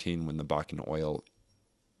 2014 when the Bakken oil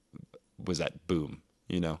was at boom,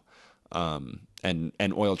 you know,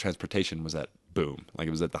 and oil transportation was at boom, like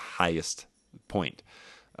it was at the highest point.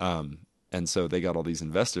 And so they got all these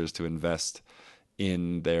investors to invest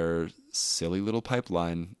in their silly little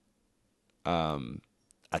pipeline,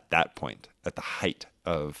 at that point, at the height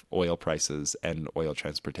of oil prices and oil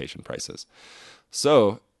transportation prices.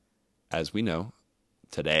 So, as we know,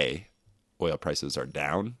 today, oil prices are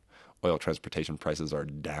down, oil transportation prices are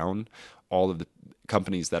down. All of the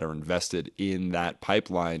companies that are invested in that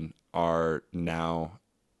pipeline are now,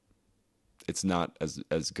 it's not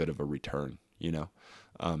as good of a return, you know?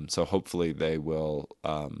 So hopefully they will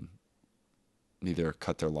either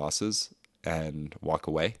cut their losses and walk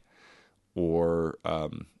away, or I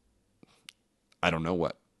don't know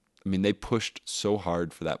what. I mean, they pushed so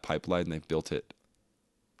hard for that pipeline. They built it,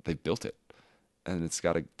 and it's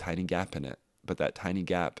got a tiny gap in it. But that tiny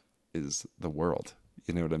gap is the world.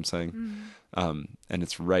 You know what I'm saying? Mm-hmm. And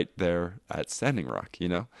it's right there at Standing Rock, you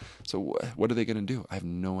know? So what are they going to do? I have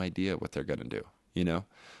no idea what they're going to do, you know?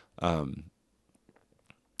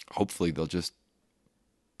 Hopefully they'll just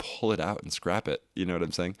pull it out and scrap it. You know what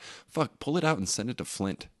I'm saying? Fuck, pull it out and send it to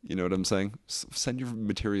Flint. You know what I'm saying? Send your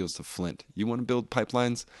materials to Flint. You want to build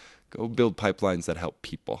pipelines? Go build pipelines that help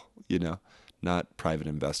people, you know, not private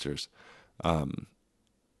investors.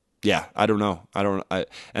 Yeah, I don't know.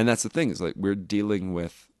 And that's the thing, is like, we're dealing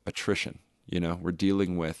with attrition, you know, we're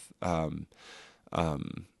dealing with,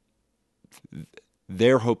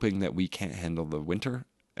 they're hoping that we can't handle the winter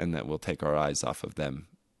and that we'll take our eyes off of them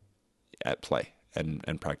at play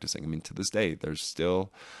and practicing. I mean, to this day, there's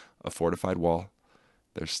still a fortified wall.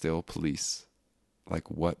 There's still police.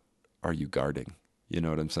 Like, what are you guarding? You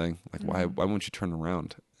know what I'm saying? Like, why won't you turn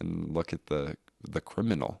around and look at the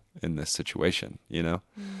criminal in this situation, you know?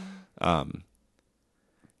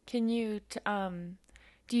 Can you,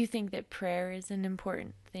 do you think that prayer is an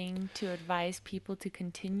important thing to advise people to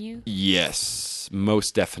continue? Yes,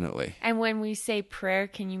 most definitely. And when we say prayer,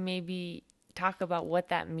 can you maybe talk about what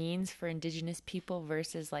that means for Indigenous people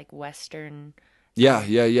versus like Western?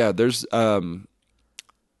 Yeah. There's no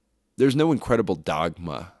incredible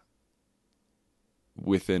dogma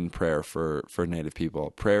within prayer for Native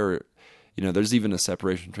people. Prayer, you know, there's even a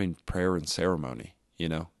separation between prayer and ceremony, you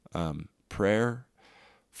know. Prayer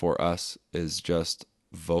for us is just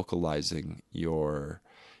vocalizing your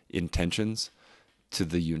intentions to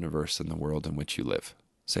the universe and the world in which you live.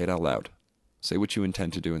 Say it out loud. Say what you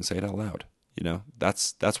intend to do and say it out loud. You know,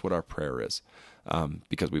 that's what our prayer is,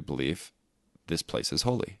 because we believe this place is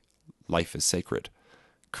holy. Life is sacred.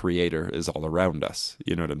 Creator is all around us.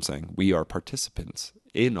 You know what I'm saying? We are participants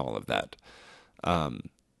in all of that.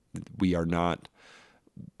 We are not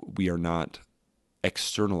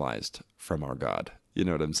externalized from our God. You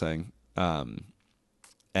know what I'm saying?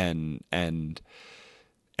 And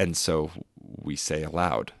so we say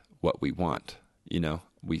aloud what we want, you know?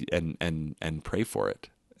 and pray for it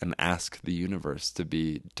and ask the universe to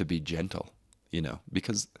be gentle,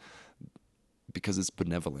 because it's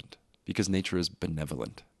benevolent, because nature is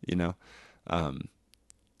benevolent,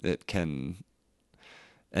 it can,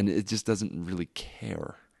 and it just doesn't really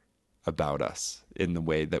care about us in the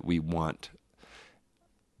way that we want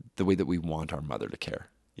our mother to care,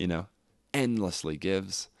 endlessly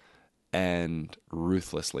gives and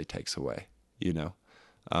ruthlessly takes away,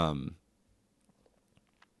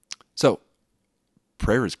 So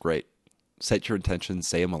prayer is great. Set your intentions,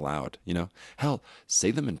 say them aloud, hell, say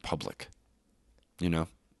them in public,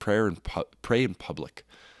 pray in public.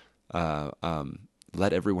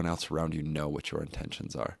 Let everyone else around you know what your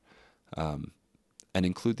intentions are. And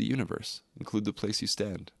include the universe, include the place you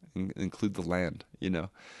stand, include the land,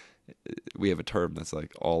 We have a term that's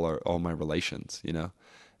like all my relations,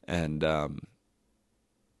 And I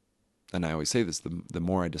always say this, the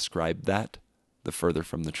more I describe that, the further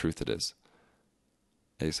from the truth it is.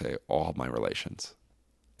 I say all my relations.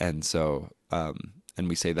 And so, and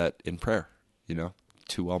we say that in prayer,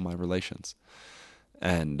 to all my relations.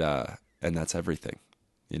 And that's everything,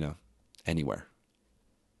 anywhere.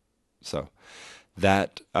 So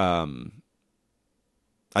that, I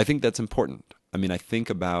think that's important. I mean, I think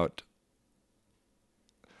about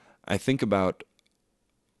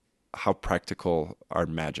how practical our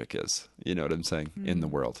magic is, you know what I'm saying, in the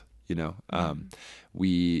world,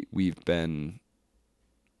 we've been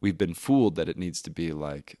fooled that it needs to be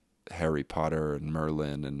like Harry Potter and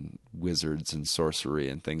Merlin and wizards and sorcery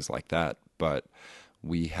and things like that. But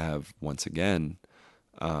we have, once again,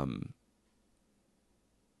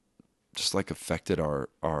 just like affected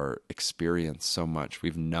our experience so much.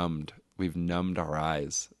 We've numbed our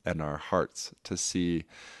eyes and our hearts to see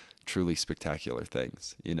truly spectacular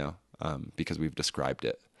things, because we've described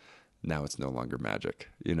it. Now it's no longer magic,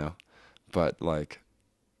 but watch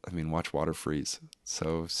water freeze.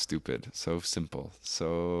 So stupid, so simple,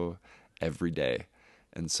 so everyday,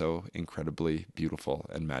 and so incredibly beautiful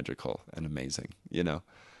and magical and amazing,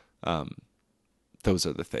 Those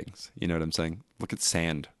are the things, you know what I'm saying? Look at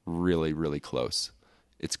sand really, really close.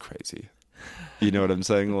 It's crazy. You know what I'm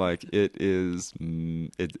saying? Like it is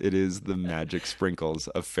the magic sprinkles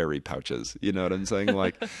of fairy pouches. You know what I'm saying?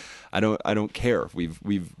 Like I don't care.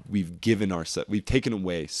 We've given ourselves, we've taken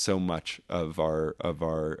away so much of our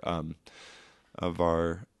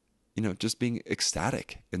just being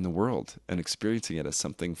ecstatic in the world and experiencing it as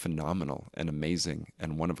something phenomenal and amazing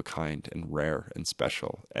and one of a kind and rare and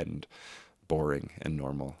special and boring and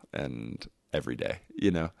normal and everyday,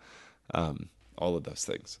 all of those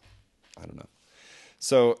things. I don't know.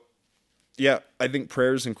 So yeah, I think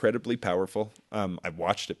prayer is incredibly powerful. I've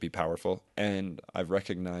watched it be powerful, and I've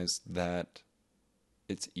recognized that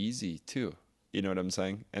it's easy too. You know what I'm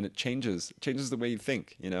saying? And it changes the way you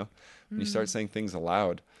think, When you start saying things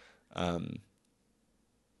aloud,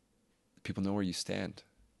 people know where you stand.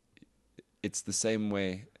 It's the same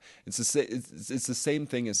way. It's the same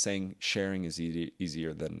thing as saying sharing is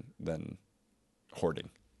easier than hoarding,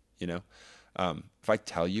 If I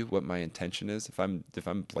tell you what my intention is, if I'm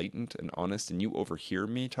blatant and honest and you overhear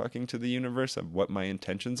me talking to the universe of what my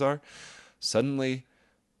intentions are, suddenly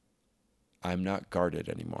I'm not guarded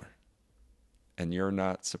anymore. And you're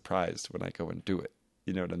not surprised when I go and do it.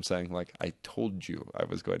 You know what I'm saying? Like, I told you I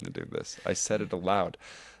was going to do this. I said it aloud.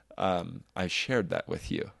 I shared that with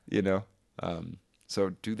you, So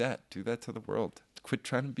do that to the world. Quit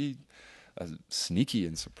trying to be sneaky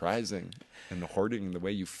and surprising and hoarding the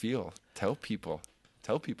way you feel. Tell people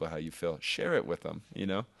how you feel. Share it with them,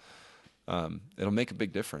 It'll make a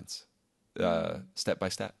big difference. Step by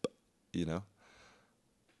step, Yeah.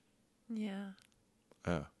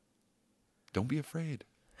 Don't be afraid.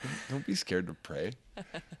 Don't be scared to pray.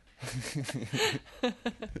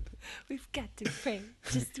 We've got to pray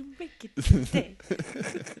just to make it today.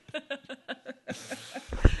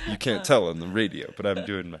 You can't tell on the radio, but I'm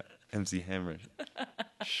doing my MC Hammer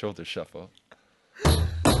shoulder shuffle.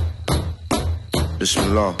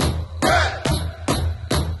 Bismillah.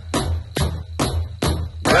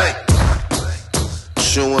 Hey.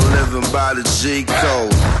 Showing living by the G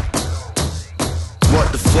code.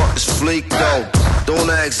 What the fuck is Fleek though? Don't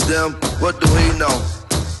ask them, what do he know?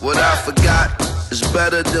 What I forgot is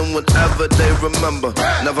better than whatever they remember.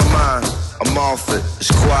 Never mind, I'm off it,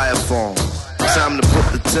 it's quiet form. Time to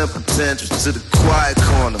put the temper tantrums to the quiet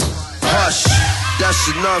corner. Hush, that's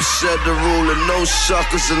enough, said the ruler. No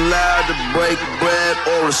suckers allowed to break bread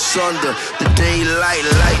or asunder. The daylight,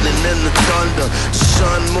 lightning and the thunder.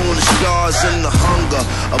 Sun, moon, the stars and the hunger.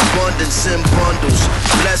 Abundance in bundles,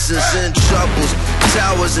 blessings and troubles.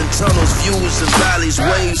 Towers and tunnels, views and valleys,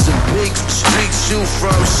 waves and peaks. Streets you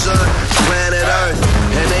from, sun, planet Earth.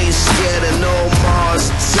 And ain't scared of no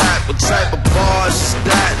Mars attack. What type of bars is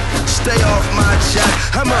that? Stay off my jack.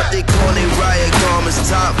 I'm up they corny riot garments.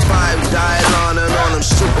 Top 5 dial on them.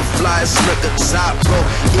 Super fly, slip the top rope.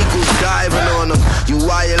 Eagles diving on them. You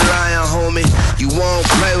why you lying, homie? You won't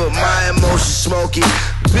play with my emotions, Smokey.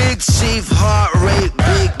 Big chief, heart rate,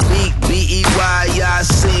 big beat, B-E-Y, I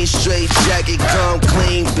seen straight jacket, come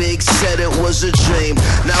clean, big said it was a dream,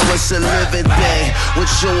 now it's a living thing,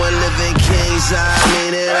 with you and living kings, I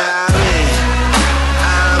mean it, I mean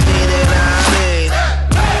it,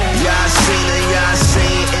 Yasin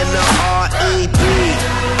in the R-E-D,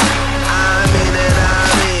 I mean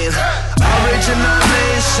it, original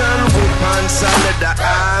nation, with Pansalada,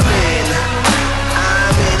 I mean it,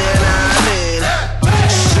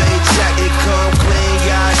 straight jacket, come clean,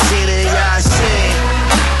 Yasin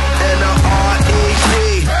and the R-E-D,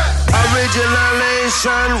 original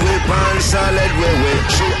nation, with Pansalada, we're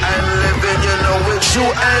true and living, you know we're true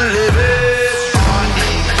and living.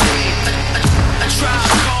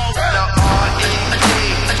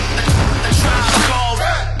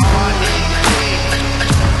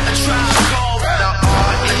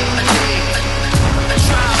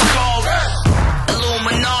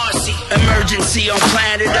 Emergency on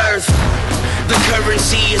planet Earth. The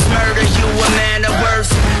currency is murder, you a man of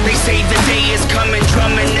worth. They say the day is coming,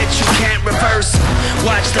 drumming that you can't reverse.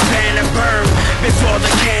 Watch the banner burn before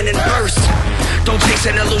the cannon burst. Don't chase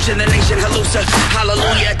an illusion, the nation hallucina.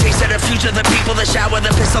 Hallelujah, taste of the future. The people, the shower,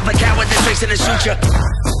 the pistol, the coward, the tricks and the suture.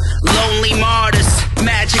 Lonely martyrs,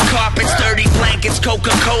 magic carpets, dirty blankets,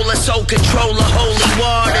 Coca-Cola, soul controller, holy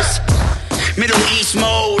waters. Middle East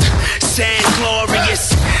mode, sand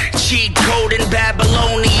glorious. Cheat code in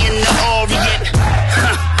Babylonian, the Orient.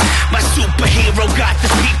 My superhero got the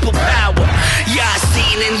people power.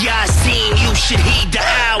 Yasin and Yasin, you should heed the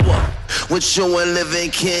hour. With you and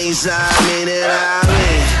living kings, I mean it, I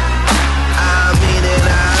mean it.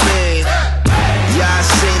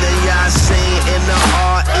 Yasin and Yasin in the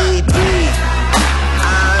R-E-D,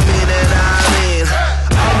 I mean,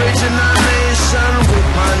 original nation with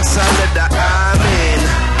Pansalada, I mean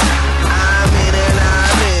it,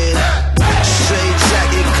 straight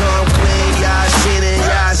jacket, come clean, Yasin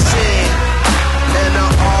and the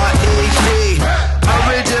R-E-D,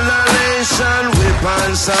 original nation with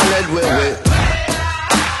Pansalada, we're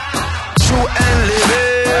true and live.